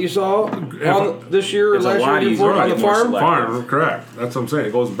shot that you saw on this year or It's a last lot year easier, before on the more farm? selective. farm. Correct. That's what I'm saying.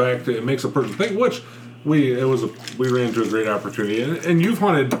 It goes back to it makes a person think. Which we ran into a great opportunity, and you've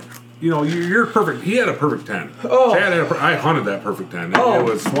hunted. You're perfect. He had a perfect 10. Oh. Chad had I hunted that perfect 10. Oh. It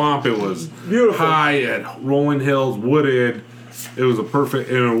was swamp. It was Beautiful. high at rolling hills, wooded. It was a perfect,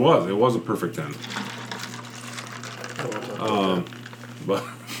 and it was a perfect 10. But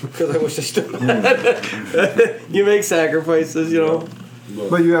Because I wish I still had. You make sacrifices,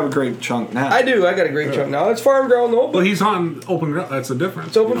 But you have a great chunk now. I do. I got a great chunk now. It's farm ground though. he's hunting open ground. That's the difference.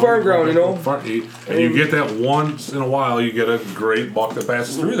 It's open farm ground, And you get that once in a while. You get a great buck that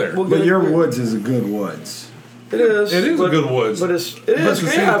passes through there. We'll But get your a- woods is a good woods. It is. It is a good woods. But it is. the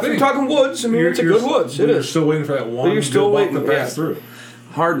same Yeah, if thing. you're talking woods, I mean, it's a good woods. It You're is. still waiting for that one you're still good buck waiting, to pass yeah. through.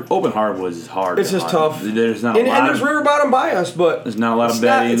 Open hardwoods is hard. It's to just hunt. tough. There's not And a lot there's of, river bottom by us, but there's not a lot of it's not,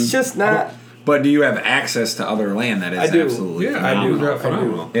 bedding. it's just not. But do you have access to other land that is I do. absolutely Yeah, I do. phenomenal?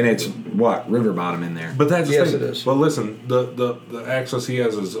 phenomenal. And it's what? River bottom in there. But that's the Yes, thing. it is. But listen, the access he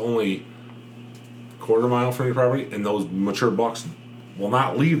has is only quarter mile from your property, and those mature bucks will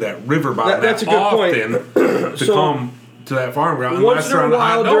not leave that river bottom That's a good often point. to So, come to that farm ground Once unless in they're a on a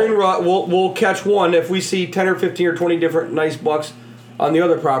while hot during doe. rut, we'll catch one if we see 10 or 15 or 20 different nice bucks on the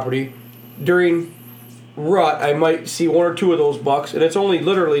other property. During rut, I might see one or two of those bucks, and it's only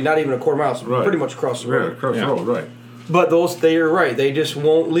literally not even a quarter mile, so Right. pretty much across the Right, road. across Yeah. the road, right. But those, they're right. They just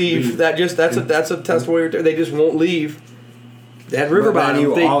won't leave. That's a test way. They just won't leave that river But then bottom.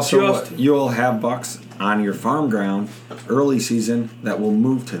 you They also just you'll have bucks on your farm ground early season that will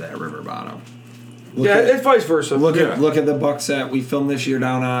move to that river bottom. Look yeah, at, it's vice versa. look Yeah. at the bucks that we filmed this year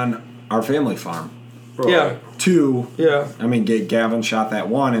down on our family farm. Yeah. Two. Yeah. I mean, Gavin shot that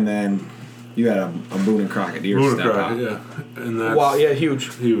one, and then you had a Boone and Crockett deer Moon step crack, out. yeah, and that's Wow. Yeah.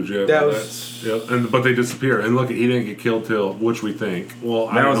 Huge. huge. Yeah, That but was- that's, yeah, but they disappear. And look, he didn't get killed till which we think. Well,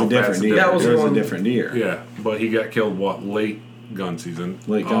 I That don't was know a if that's different deer. That was That the was a one- different deer. Yeah, but he got killed late gun season.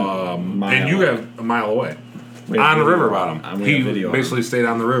 Late gun- mile and you away. have a mile away We have on the video river on- bottom. we have He video on basically stayed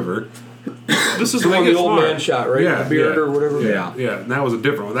on the river. This is So the they one get the old smart. man shot, right? Yeah, The beard yeah. or whatever. Yeah. Yeah, and that was a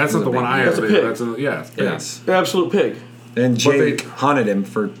different one. That's That not the was a one big I deer. have. That's a video. pig. That's a, yeah, it's big. Yes. Absolute pig. And But they- Jake hunted him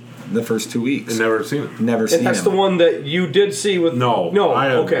for the first 2 weeks. And never seen it. Never seen And that's him. the one that you did see with. No, No. I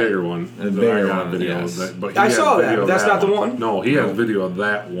have Okay. a bigger one. A that bigger I got one, video yes. of that, but he I has saw that, video but of that's that not the one? No, he has video of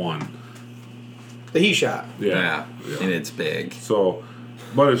that one. That he shot. Yeah. Yeah. And it's big. So,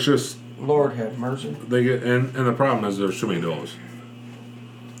 but it's just Lord have mercy. they get and the problem is there's too many does.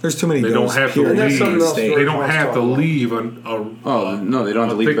 There's too many They does, don't have to period, And that's in something the else state. for- They don't Let's have talk to about it. leave Oh, no, they don't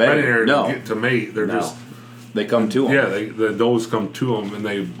have to leave thick the bedding bed. area No. to get to mate. They're No. just They come to them. yeah. The does come to them and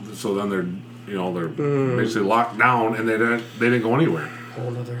they so then they're basically locked down and they didn't go anywhere.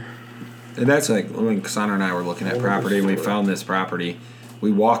 Whole nother. And that's like when Connor and I were looking at property and we found this property.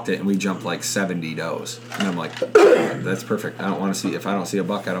 We walked it and we jumped like 70 does. And I'm like, that's perfect. I don't want to see, if I don't see a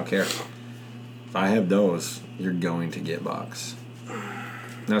buck, I don't care. If I have does, you're going to get bucks.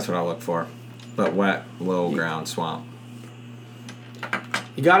 That's what I look for. But wet, low ground, swamp.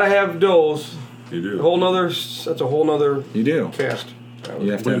 You gotta have does. You do. A whole nother. That's a whole nother You do. cast.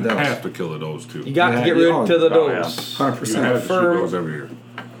 You have to We have does. have to kill the does too. You got Yeah, to get rid oh, to the oh, yeah. does. 100%. You have to shoot Firm. those every year.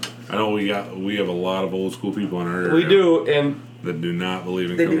 I know we have a lot of old school people in our area. We do, and that do not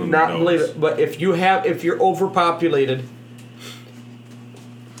believe in they killing do the not does. believe it. But if you're overpopulated,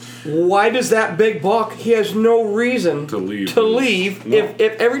 why does that big buck? He has no reason To leave. No. If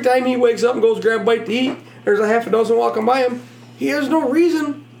every time he wakes up and goes grab a bite to eat, there's a half a dozen walking by him. He has no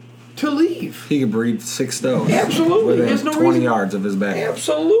reason to leave. He could breed 6 does. Absolutely. Within There's no 20 reason. yards of his back.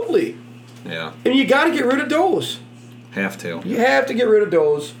 Absolutely. Yeah. And you got to get rid of does. Have to. You have to get rid of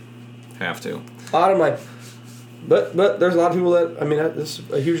does. Have to. Bottom line. But there's a lot of people that, I mean, this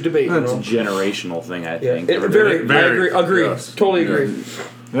is a huge debate. You It's a know? generational thing, I Yeah, think. I agree. Very, Agree. yes. Totally Yeah. agree.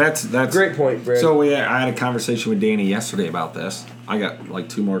 That's Great point, Brad. So I had a conversation with Danny yesterday about this. I got like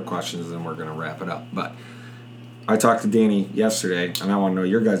 2 more questions and we're gonna wrap it up. But I talked to Danny yesterday and I want to know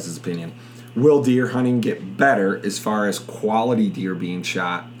your guys' opinion. Will deer hunting get better as far as quality deer being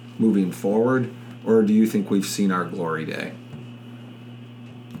shot moving forward, or do you think we've seen our glory day?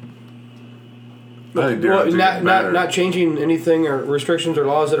 I think deer Well, hunting's getting better. not changing anything or restrictions or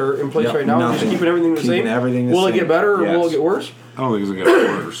laws that are in place Yep, right now. Just nothing. keeping everything the Keeping same. everything the will it same. get better or will Yes. it get worse? I don't think it's gonna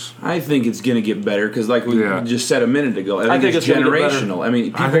get worse. I think it's going to get better because, like we Yeah. just said a minute ago, I think it's gonna get better. generational. I mean,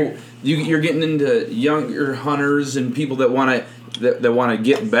 people, I think- you're getting into younger hunters and people that want to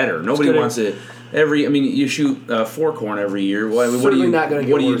get better. Nobody gonna- wants to. You shoot fork horn every year. What are Certainly you? not gonna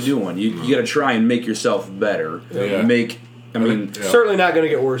get what are you worse. doing? You got to try and make yourself better. Yeah. Yeah. Certainly not going to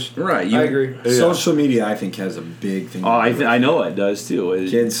get worse. Right. I agree. Yeah. Social media, I think, has a big thing. Oh, I know it does too.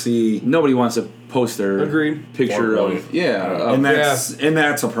 Kids see, Nobody wants to post their Agreed. picture Fork of yeah. and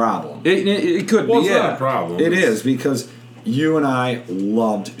that's a problem. It could Well, be it's yeah. not a problem. It is because you and I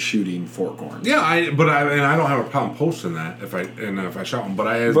loved shooting fork horns. Yeah, I don't have a problem posting that if I shot one. But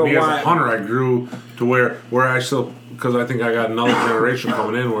as But a why- hunter, I grew to where I still, because I think I got another generation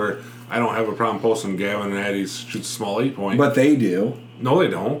coming in where I don't have a problem posting Gavin and Addie shoots a small 8-point. But they do. no, they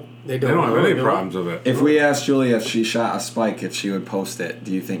don't. They They don't have really any don't. problems with it. If we asked Julia if she shot a spike, if she would post it,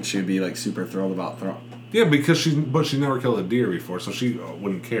 do you think she would be like super thrilled about throwing? Yeah, because she never killed a deer before, so she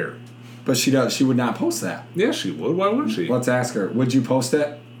wouldn't care. But she does. She would not post that. Yeah, she would. Why wouldn't she? Let's ask her. Would you post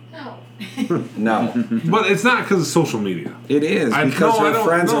it? No. No. But it's not because of social media. It is I- because no, I her don't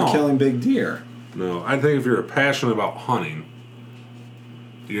friends know. are killing big deer. No, I think if you're passionate about hunting,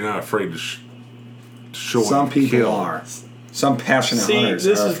 you're not afraid to show. Some and people kill. are. Some passionate See, hunters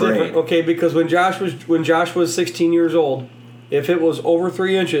this are is afraid. different. Okay, because when Josh was 16 years old, if it was over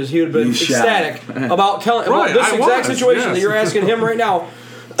 3 inches, he would have been You shot. ecstatic about telling Right, about this I exact was, situation yes. that you're asking him right now.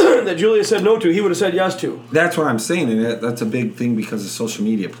 That Julia said no to, he would have said yes to. That's what I'm saying, and that's a big thing because of social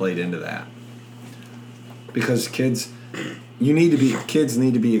media played into that. Because kids need to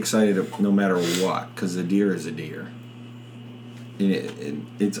be excited no matter what, because a deer is a deer. And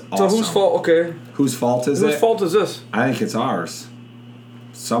it's awesome. So whose fault? Okay, Whose fault is it? whose fault is this? I think it's ours.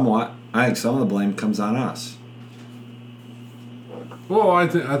 Somewhat. I think some of the blame comes on us. Well, I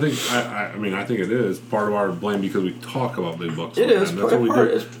think it is part of our blame because we talk about big bucks. It is. That's what we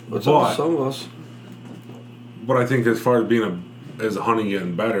do. It's on some of us. But I think as far as being as hunting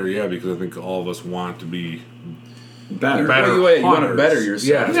getting better, yeah, because I think all of us want to be Better. better. Well, you wanna hunters. better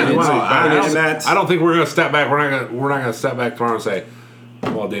yourself. Yeah, Yeah, we wanna be well, better. I don't think we're gonna step back. We're not gonna step back tomorrow and say,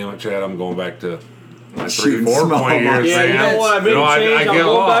 "Well, damn it, Chad, I'm going back to my 3, Shooting 4 small point bucks. years." Yeah, you know what? I made a change. I'm get going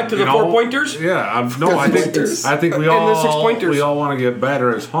along, back to the 4-pointers. Yeah, Pointers. I think we And all the 6-pointers. we all want to get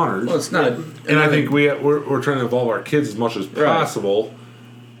better as hunters. Well, it's not. And I think we're trying to involve our kids as much as possible.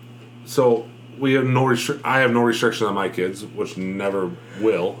 So we have I have no restriction on my kids, which never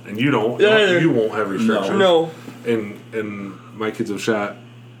will, and you don't. Yeah. You won't have restrictions. No. And my kids have shot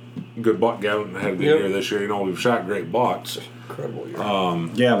good buck. Gavin had a good Yep. year this year. We've shot great bucks. Incredible year.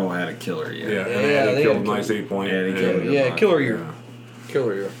 Gavin had a killer year. Yeah, and they he killed a had nice 8-point. Yeah, he killed a good Yeah, buck. killer year. Yeah.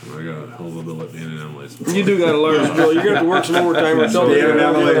 Killer year. I got a hell of a bill at Dan and Emily's. You do got a large bill. You're gonna have to work some overtime or something. Dan and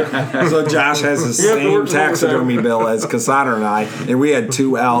Emily. So Josh has the You have to same work some taxidermy bill as Cassandra and I, and we had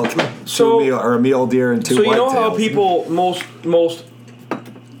 2 elk, a mule deer, and 2 So you know how whitetails. people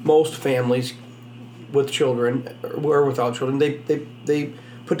most families with children or without children they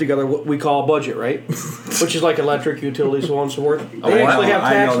put together what we call a budget, right? Which is like electric, utilities, so on and so forth. They actually have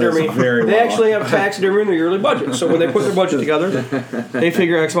I know this taxidermy. very They well. actually have taxidermy in their yearly budget. So when they put their budget together, they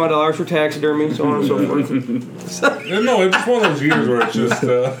figure X amount of dollars for taxidermy, so on and so forth. No, it's just one of those years where it's just,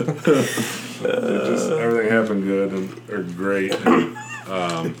 everything happened good or great. And,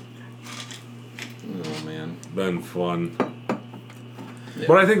 Oh man. been fun.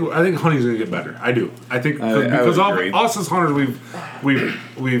 But I think hunting's gonna get better. I do. I think I would because agree. us as hunters,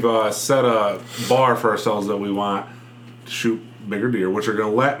 we've set a bar for ourselves that we want to shoot bigger deer, which are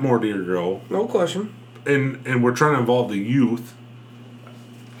gonna let more deer grow, No question. and we're trying to involve the youth.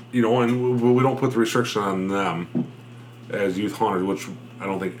 And we don't put the restriction on them as youth hunters, which I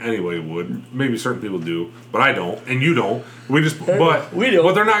don't think anybody would. Maybe certain people do, but I don't, and you don't. We just, but we don't.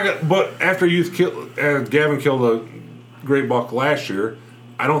 But they're not. But after youth Gavin killed a great buck last year.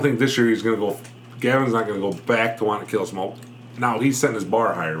 I don't think this year he's going to go. Gavin's not going to go back to want to kill small. Now he's setting his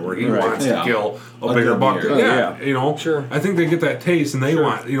bar higher, where he wants to kill a bigger good buck. deer. Yeah, Sure. I think they get that taste, and they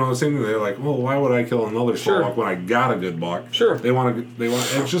want, the same thing. They're like, well, why would I kill another small Sure. buck when I got a good buck? Sure. They want to.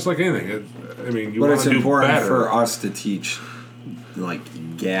 It's just like anything. You But want it's to do important better. for us to teach, like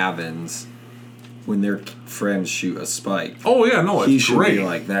Gavin's, when their friends shoot a spike. Oh yeah, no, He it's should great. be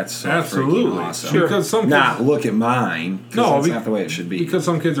like, that's so Absolutely, freaking awesome. Sure. because some Not kids, look at mine. 'Cause No, that's be- not the way it should be. because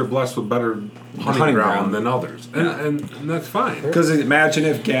some kids are blessed with better hunting hunting ground ground. than others, and that's fine. Because imagine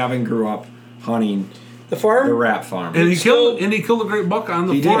if Gavin grew up hunting The farm. the rat farm. And he killed a great buck on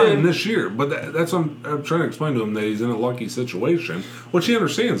the He farm did. this year. But that's what I'm trying to explain to him, that he's in a lucky situation, which he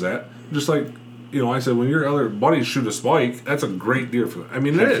understands that. Just like I said, when your other buddies shoot a spike, that's a great deer for them. I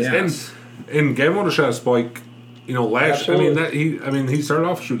mean, it Heck is. yes. And Gavin would have shot a spike. Last. Absolutely. He started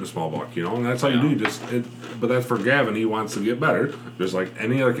off shooting a small buck. And that's how you do. But that's for Gavin. He wants to get better. Just like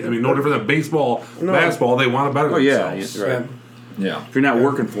any other. No different than baseball, basketball. They want to better Oh yeah, themselves. right. Yeah. Yeah. If you're not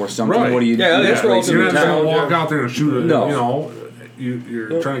working for something, Right. what do you? Yeah, that's like, relative You're to not going to talent, walk yeah. out there and shoot it. No.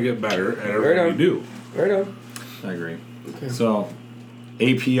 You're trying to get better at Right everything on. you do. Right on. I agree. So,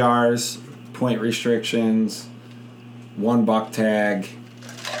 APRs, point restrictions, 1 buck tag.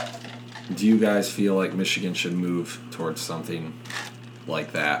 Do you guys feel like Michigan should move towards something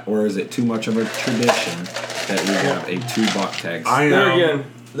like that? Or is it too much of a tradition that we have a 2 buck tag? There again,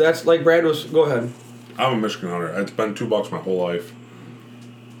 that's like Brad was. Go ahead. I'm a Michigan hunter. It's been $2 my whole life.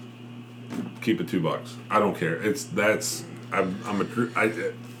 Keep it $2. I don't care. That's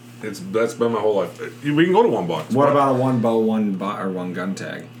been my whole life. We can go to $1. What about a 1 bow, 1 or 1 gun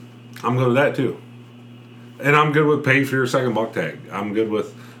tag? I'm good with that too. And I'm good with pay for your second buck tag. I'm good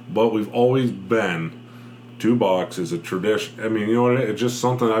with, but we've always been $2 is a tradition. You know what? It's just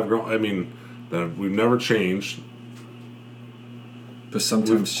something I've grown. That we've never changed. But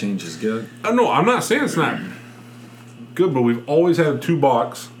sometimes change is good. No, I'm not saying it's not good, but we've always had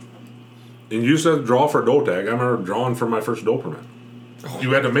 $2. And you said draw for a doe tag. I remember drawing for my first doe permit.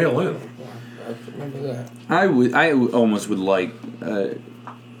 You had to mail in. I remember that. I almost would like.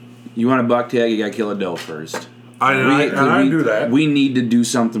 You want a buck tag? You got to kill a doe first. I do that. We need to do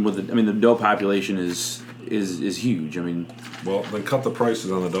something with it. I mean, the doe population is huge. I mean, Well, then cut the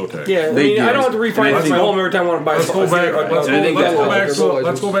prices on the doe tag. Yeah, They I do. don't have to refinance my home every time I want to buy. Let's go back.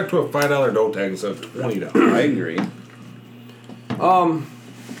 Let's go back to a $5 doe tag instead of $20. I agree.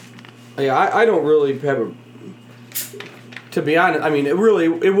 Yeah, I don't really have a. To be honest, I mean, it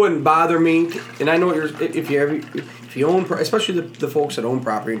wouldn't bother me, and I know what you're. If you own, especially the folks that own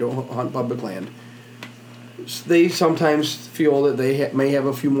property and don't hunt public land, they sometimes feel that they may have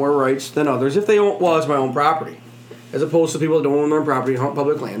a few more rights than others if they own. Well, it's my own property, as opposed to people that don't own their own property and hunt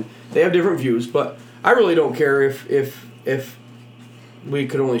public land. They have different views, but I really don't care if we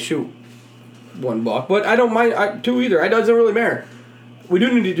could only shoot one buck, but I don't mind two either. It doesn't really matter. We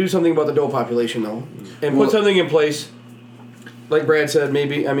do need to do something about the doe population though, and put something in place. Like Brad said,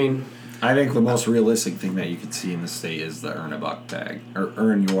 maybe. I mean, I think the most realistic thing that you could see in the state is the earn a buck tag or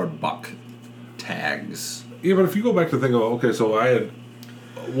earn your buck tags. Yeah, but if you go back to think of, okay, so I had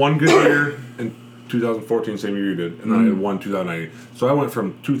one good year in 2014, same year you did, and then I had one 2019. So I went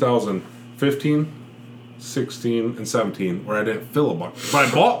from 2015, 16, and 17 where I didn't fill a buck. But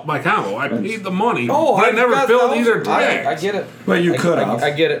I bought my combo. I paid the money, but I never filled either tag. I get it. But you could have.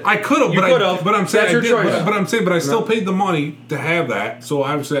 I get it. I could have, but I'm saying That's your choice. But I still paid the money to have that. So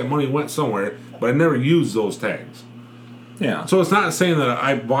obviously that money went somewhere, but I never used those tags. Yeah. So it's not saying that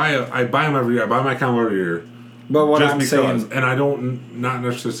I buy them every year. I buy my combo every year. But what just I'm because, saying, and I don't not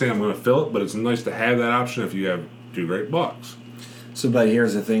necessarily say I'm going to fill it, but it's nice to have that option if you have two great bucks. but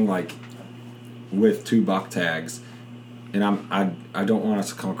here's the thing, like with 2 buck tags, and I don't want us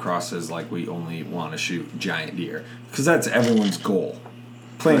to come across as like we only want to shoot giant deer because that's everyone's goal.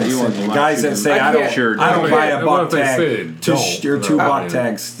 Plain and simple. Guys that say I don't buy a buck tag to your 2 buck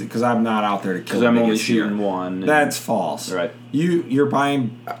tags because I'm not out there to kill. Because I'm only biggest deer. shooting one. That's false. Right. You're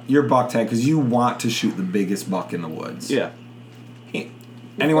buying your buck tag because you want to shoot the biggest buck in the woods. Yeah.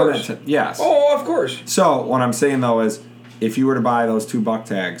 Anyone that yes. Oh, of course. So what I'm saying though is, if you were to buy those 2 buck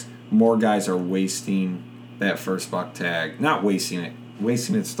tags, more guys are wasting that first buck tag. Not wasting it.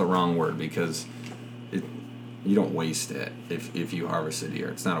 Wasting it's the wrong word because you don't waste it if you harvest a deer.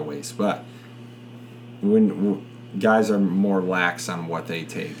 It's not a waste. But when guys are more lax on what they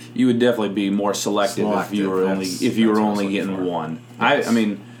take, You would definitely be more selective if you were only getting one. Yes. I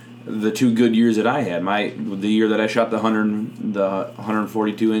mean, the 2 good years that I had, the year that I shot the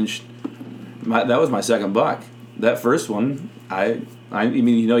 142 inch, that was my second buck. That first one, I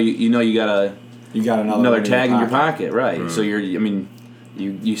mean, you got another tag in your pocket, right? So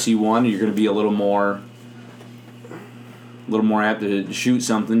you see one, you're going to be a little more apt to shoot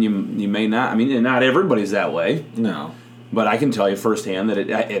something you may not. I mean, not everybody's that way. no. But I can tell you firsthand that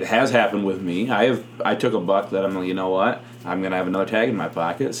it has happened with me. I took a buck that I'm like, you know what? I'm gonna have another tag in my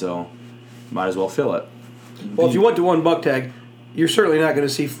pocket, so might as well fill it. Well, if you went to 1 buck tag, you're certainly not going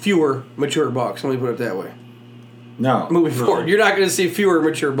to see fewer mature bucks. Let me put it that way. No. Moving forward, you're not going to see fewer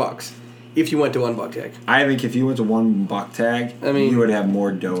mature bucks if you went to 1 buck tag. I think if you went to 1 buck tag, I mean, you would have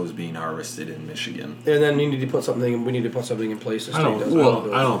more does being harvested in Michigan. And then we need to put something in place. I don't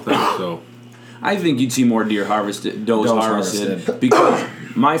think so. I think you'd see more does harvested because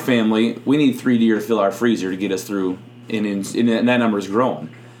my family, we need 3 deer to fill our freezer to get us through, and that number is growing.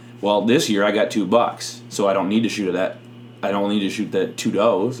 Well, this year I got 2 bucks, so I don't need to shoot that. I don't need to shoot that 2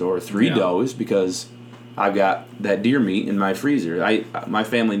 does or 3 does because I've got that deer meat in my freezer. My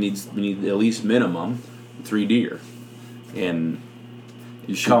family needs at least minimum 3 deer, and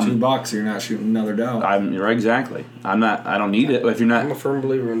you shoot 2 bucks, you're not shooting another doe. Exactly. I don't need it if you're not. I'm a firm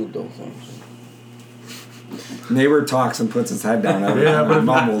believer in the doe thing. Neighbor talks and puts his head down and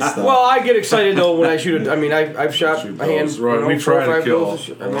mumbles stuff. Well, I get excited though when I shoot it. I mean, I've shot a hand. Right. We try to kill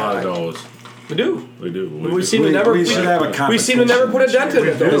a lot of does. We do. We do. We seem to never. We should have a competition. We seem to never put a dent in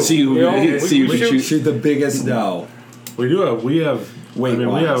it though. See who shoot the biggest doe. We do. We have. Wait,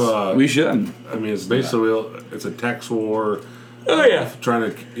 we should. I mean, it's basically it's a tax war. Oh yeah.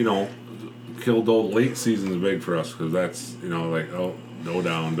 Trying to kill doe late season is big for us because that's doe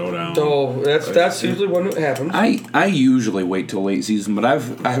down. So that's usually when it happens. I usually wait till late season, but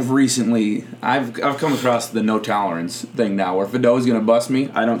I've recently come across the no tolerance thing now, where if a doe is gonna bust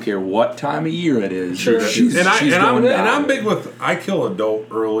me, I don't care what time of year it is. Sure. I'm big with I kill a doe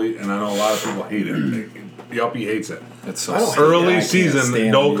early, and I know a lot of people hate it. Yuppie hates it. It's so early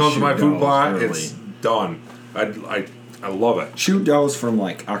season. Doe comes to my food plot. It's done. I love it. Shoot does from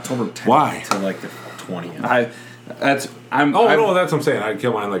like October 10th to like the 20th. No, that's what I'm saying. I'd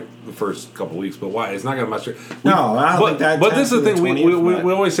kill mine like the first couple weeks, but why? It's not going to mess with. No, I don't think that. But this is the thing. We 20th,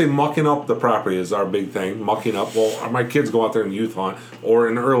 we always say mucking up the property is our big thing. Mucking up. Well, my kids go out there in youth hunt or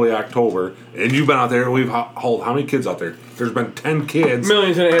in early October, and you've been out there. We've hauled how many kids out there? There's been 10 kids.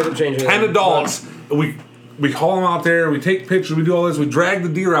 Millions, and it hasn't changed. 10 adults. We haul them out there. We take pictures. We do all this. We drag the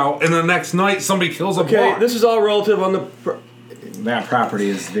deer out, and the next night somebody kills a Okay, buck. this is all relative on the. that property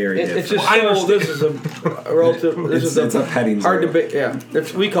is very different. It's just I so. understand. This is a relative. It's a petting hard zoo. debate. Yeah,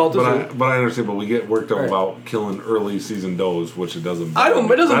 we call it. But I understand. But we get worked up Right. about killing early season does, which it doesn't. It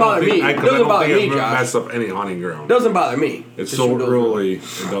doesn't bother me. It doesn't bother me, Josh. Mess up any hunting ground. Doesn't bother me. It's Just so doesn't- early.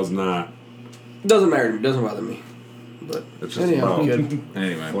 It does not. Doesn't matter to me. Doesn't bother me. But It's just anyhow, about kid.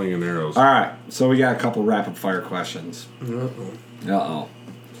 Anyway. flinging arrows. All right, so we got a couple rapid fire questions. Uh-oh.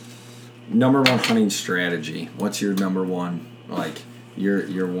 Number one hunting strategy. What's your number one, like,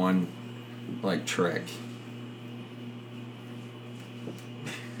 your one, like, trick?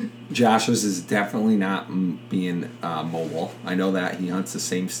 Josh's is definitely not being mobile. I know that. He hunts the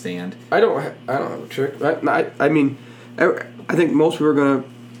same stand. I don't have a trick. I mean, I think most people are gonna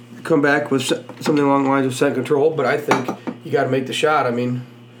come back with something along the lines of scent control, but I think you got to make the shot. I mean,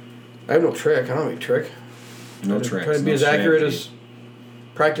 I have no trick. I don't have any trick. No Try tricks. to be no as accurate strategy.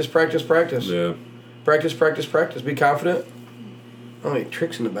 as practice. Yeah. Practice. Be confident. I don't have any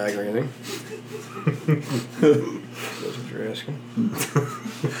tricks in the bag or anything. That's what you're asking.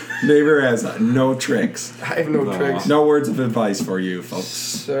 Neighbor has no tricks. I have no tricks. No words of advice for you, folks.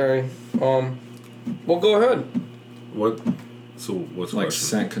 Sorry. Well, go ahead. What? So what's the Like question?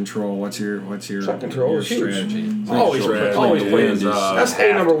 scent control. What's your Scent control your is huge. strategy? Always strategy play. is, That's have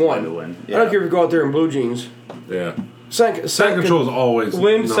A to number play one. to win. I don't care if you go out there in blue jeans. Yeah. Scent Scent control is always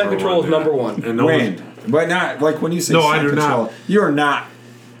wind. Scent number control one, is yeah. number one. And no Wind, but not like when you say No, scent I do control. not. You're not.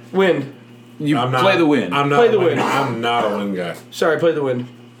 Wind. You I'm not, play the wind. I'm not Play a the wind. wind. I'm not a wind guy. Sorry, play the wind.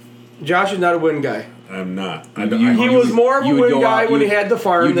 Josh is not a wind guy. I'm not. He was more of a you would wind go guy out- when he you- had the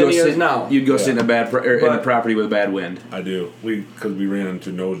farm you'd than go he sit- is now. You'd go sit in a bad in a But- property with a bad wind. I do. Because we ran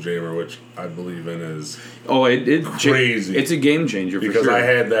into nose jammer, which I believe in is Oh, it's Crazy. It's a game changer for because sure. I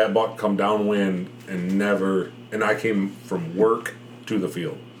had that buck come downwind and I came from work to the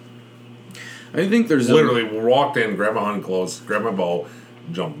field. I think there's Literally walked in, grabbed my hunting clothes, grabbed my bow,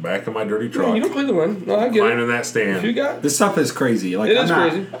 jumped back in my dirty No, truck, you don't play the wind. No, I get climbed it. in that You stand. got This stuff is crazy. Like It I'm is not,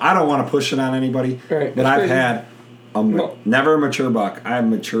 crazy. I don't want to push it on anybody. Right, But it's I've crazy. had No. never a mature buck. I have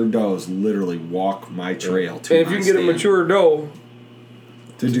mature does literally walk my trail to And if my you can get a stand mature doe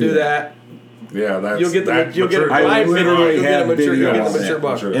to to do that, Yeah, that's you'll get the that you'll get a mature- I live video. literally You'll get a have mature. You'll video get of the mature that.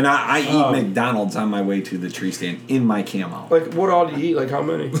 buck. Mature. And I eat McDonald's on my way to the tree stand in my camo. Like what all do you eat? Like how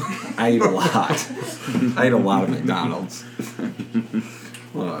many? I eat a lot. I eat a lot of McDonald's.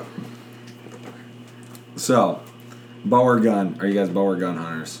 Look. So, bow or gun? Are you guys bow or gun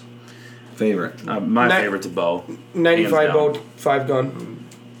hunters? Favorite? my Ni- favorite's a bow. 95 Hands down. bow, 5 gun.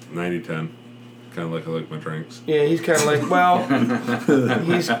 90-10. Kind of like I like my drinks. Yeah, he's kind of like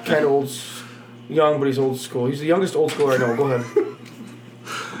he's kind of young, but he's old school. He's the youngest old schooler I know. Go ahead.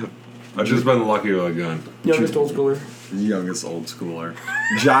 I've just been lucky with a gun. Youngest old schooler. Youngest old schooler.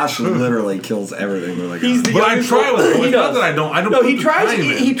 Josh literally kills everything with a gun. He's the But I youngest try with it. He It's not does. that I don't No, put he the tries. time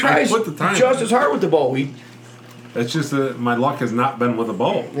in. He tries I put the time just in. as hard with the bow. It's just that my luck has not been with a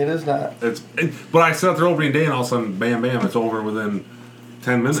bow. It is not. But I set there opening day and all of a sudden, bam, bam, it's over within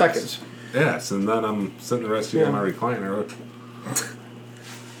 10 minutes. Seconds. Yes, and then I'm sitting the rest of the day in my recliner.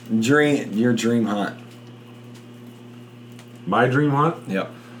 Your dream hunt. My dream hunt? Yep.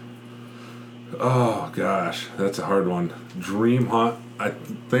 Oh, gosh, that's a hard one. Dream hunt? I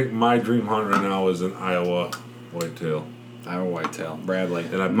think my dream hunt right now is an Iowa whitetail. Iowa whitetail. Bradley.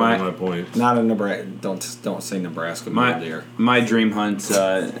 And I put My- my points. Not a Nebraska. Don't say Nebraska mule deer. My dream hunt's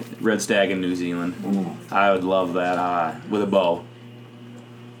red stag in New Zealand. I would love that with a bow.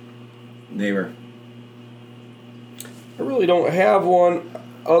 Neighbor. I really don't have one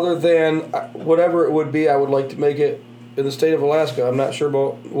other than whatever it would be. I would like to make it in the state of Alaska. I'm not sure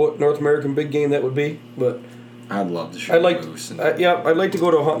about what North American big game that would be, but I'd love to shoot I'd like. moose and I'd like to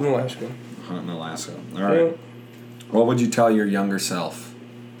go to a hunt in Alaska. hunt in Alaska. All right. Yeah. What would you tell your younger self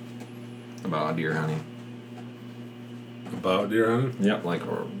about deer hunting? About deer hunting? Yep. Like,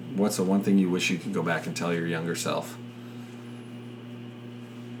 or what's the one thing you wish you could go back and tell your younger self?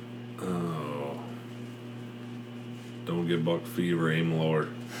 Oh. Don't get buck fever, aim lower.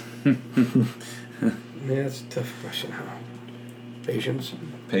 Yeah, that's a tough question. Patience.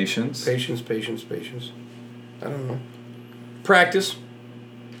 Patience. Patience. I don't know. Practice.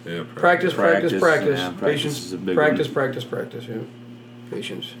 Yeah, Practice. Yeah, practice Patience. is a big Practice. Yeah.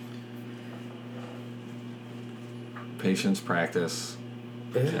 Patience. Patience, practice.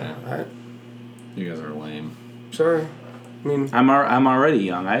 Yeah. You guys are lame. Sorry. I mean, I'm already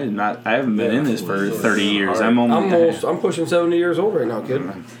young. I haven't been in this for 30 years. I'm pushing 70 years old right now, kid.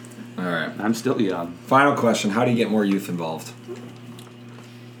 All right. I'm still young. Final question: how do you get more youth involved?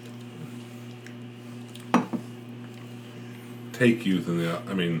 Take youth in the.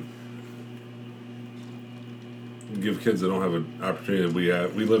 I mean, give kids that don't have an opportunity.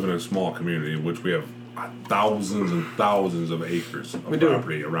 We live in a small community in which we have thousands and thousands of acres of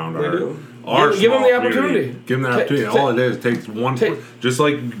property around our Give them the small opportunity. community. Give them the opportunity. All it is takes one. Just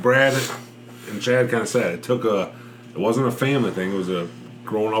like Brad and Chad kind of said, it wasn't a family thing. It was a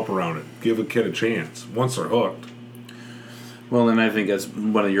growing up around it. Give a kid a chance. Once they're hooked. Well, then I think that's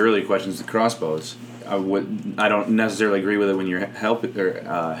one of your early questions. The crossbows. I don't necessarily agree with it when you're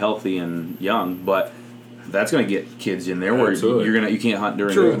healthy and young, but that's going to get kids in there where you can't hunt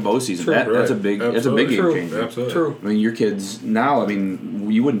during the bow season. That's a big game changer. Absolutely. True. I mean, your kids now. I mean,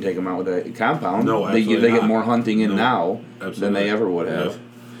 you wouldn't take them out with a compound. No, they absolutely get not. more hunting in now Absolutely. than they ever would have.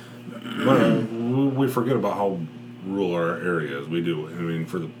 But we forget about how rural our area is. We do. I mean,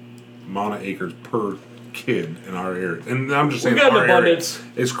 for the amount of acres per kid in our area, and I'm just saying, We got our an area, abundance.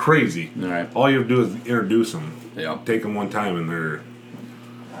 it's crazy. All right. All you have to do is introduce them. Yeah. Take them one time, and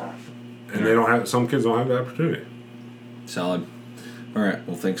they don't have. Some kids don't have the opportunity. Solid. All right.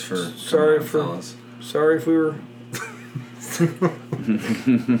 Well, thanks for fellas. Sorry if we were a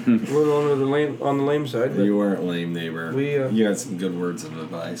little on the lame side. But You weren't lame, neighbor. You had some good words of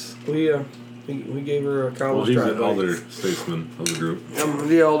advice. we gave her a college Well, he's try. the elder statesman of the group. I'm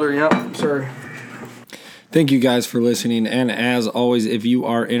the elder. Yeah. Sorry. Thank you guys for listening. And as always, if you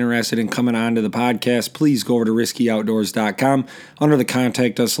are interested in coming on to the podcast, please go over to riskyoutdoors.com. Under the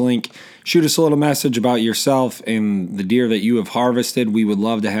contact us link, shoot us a little message about yourself and the deer that you have harvested. We would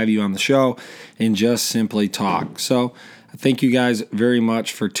love to have you on the show and just simply talk. So thank you guys very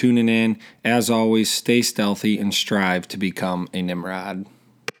much for tuning in. As always, stay stealthy and strive to become a Nimrod.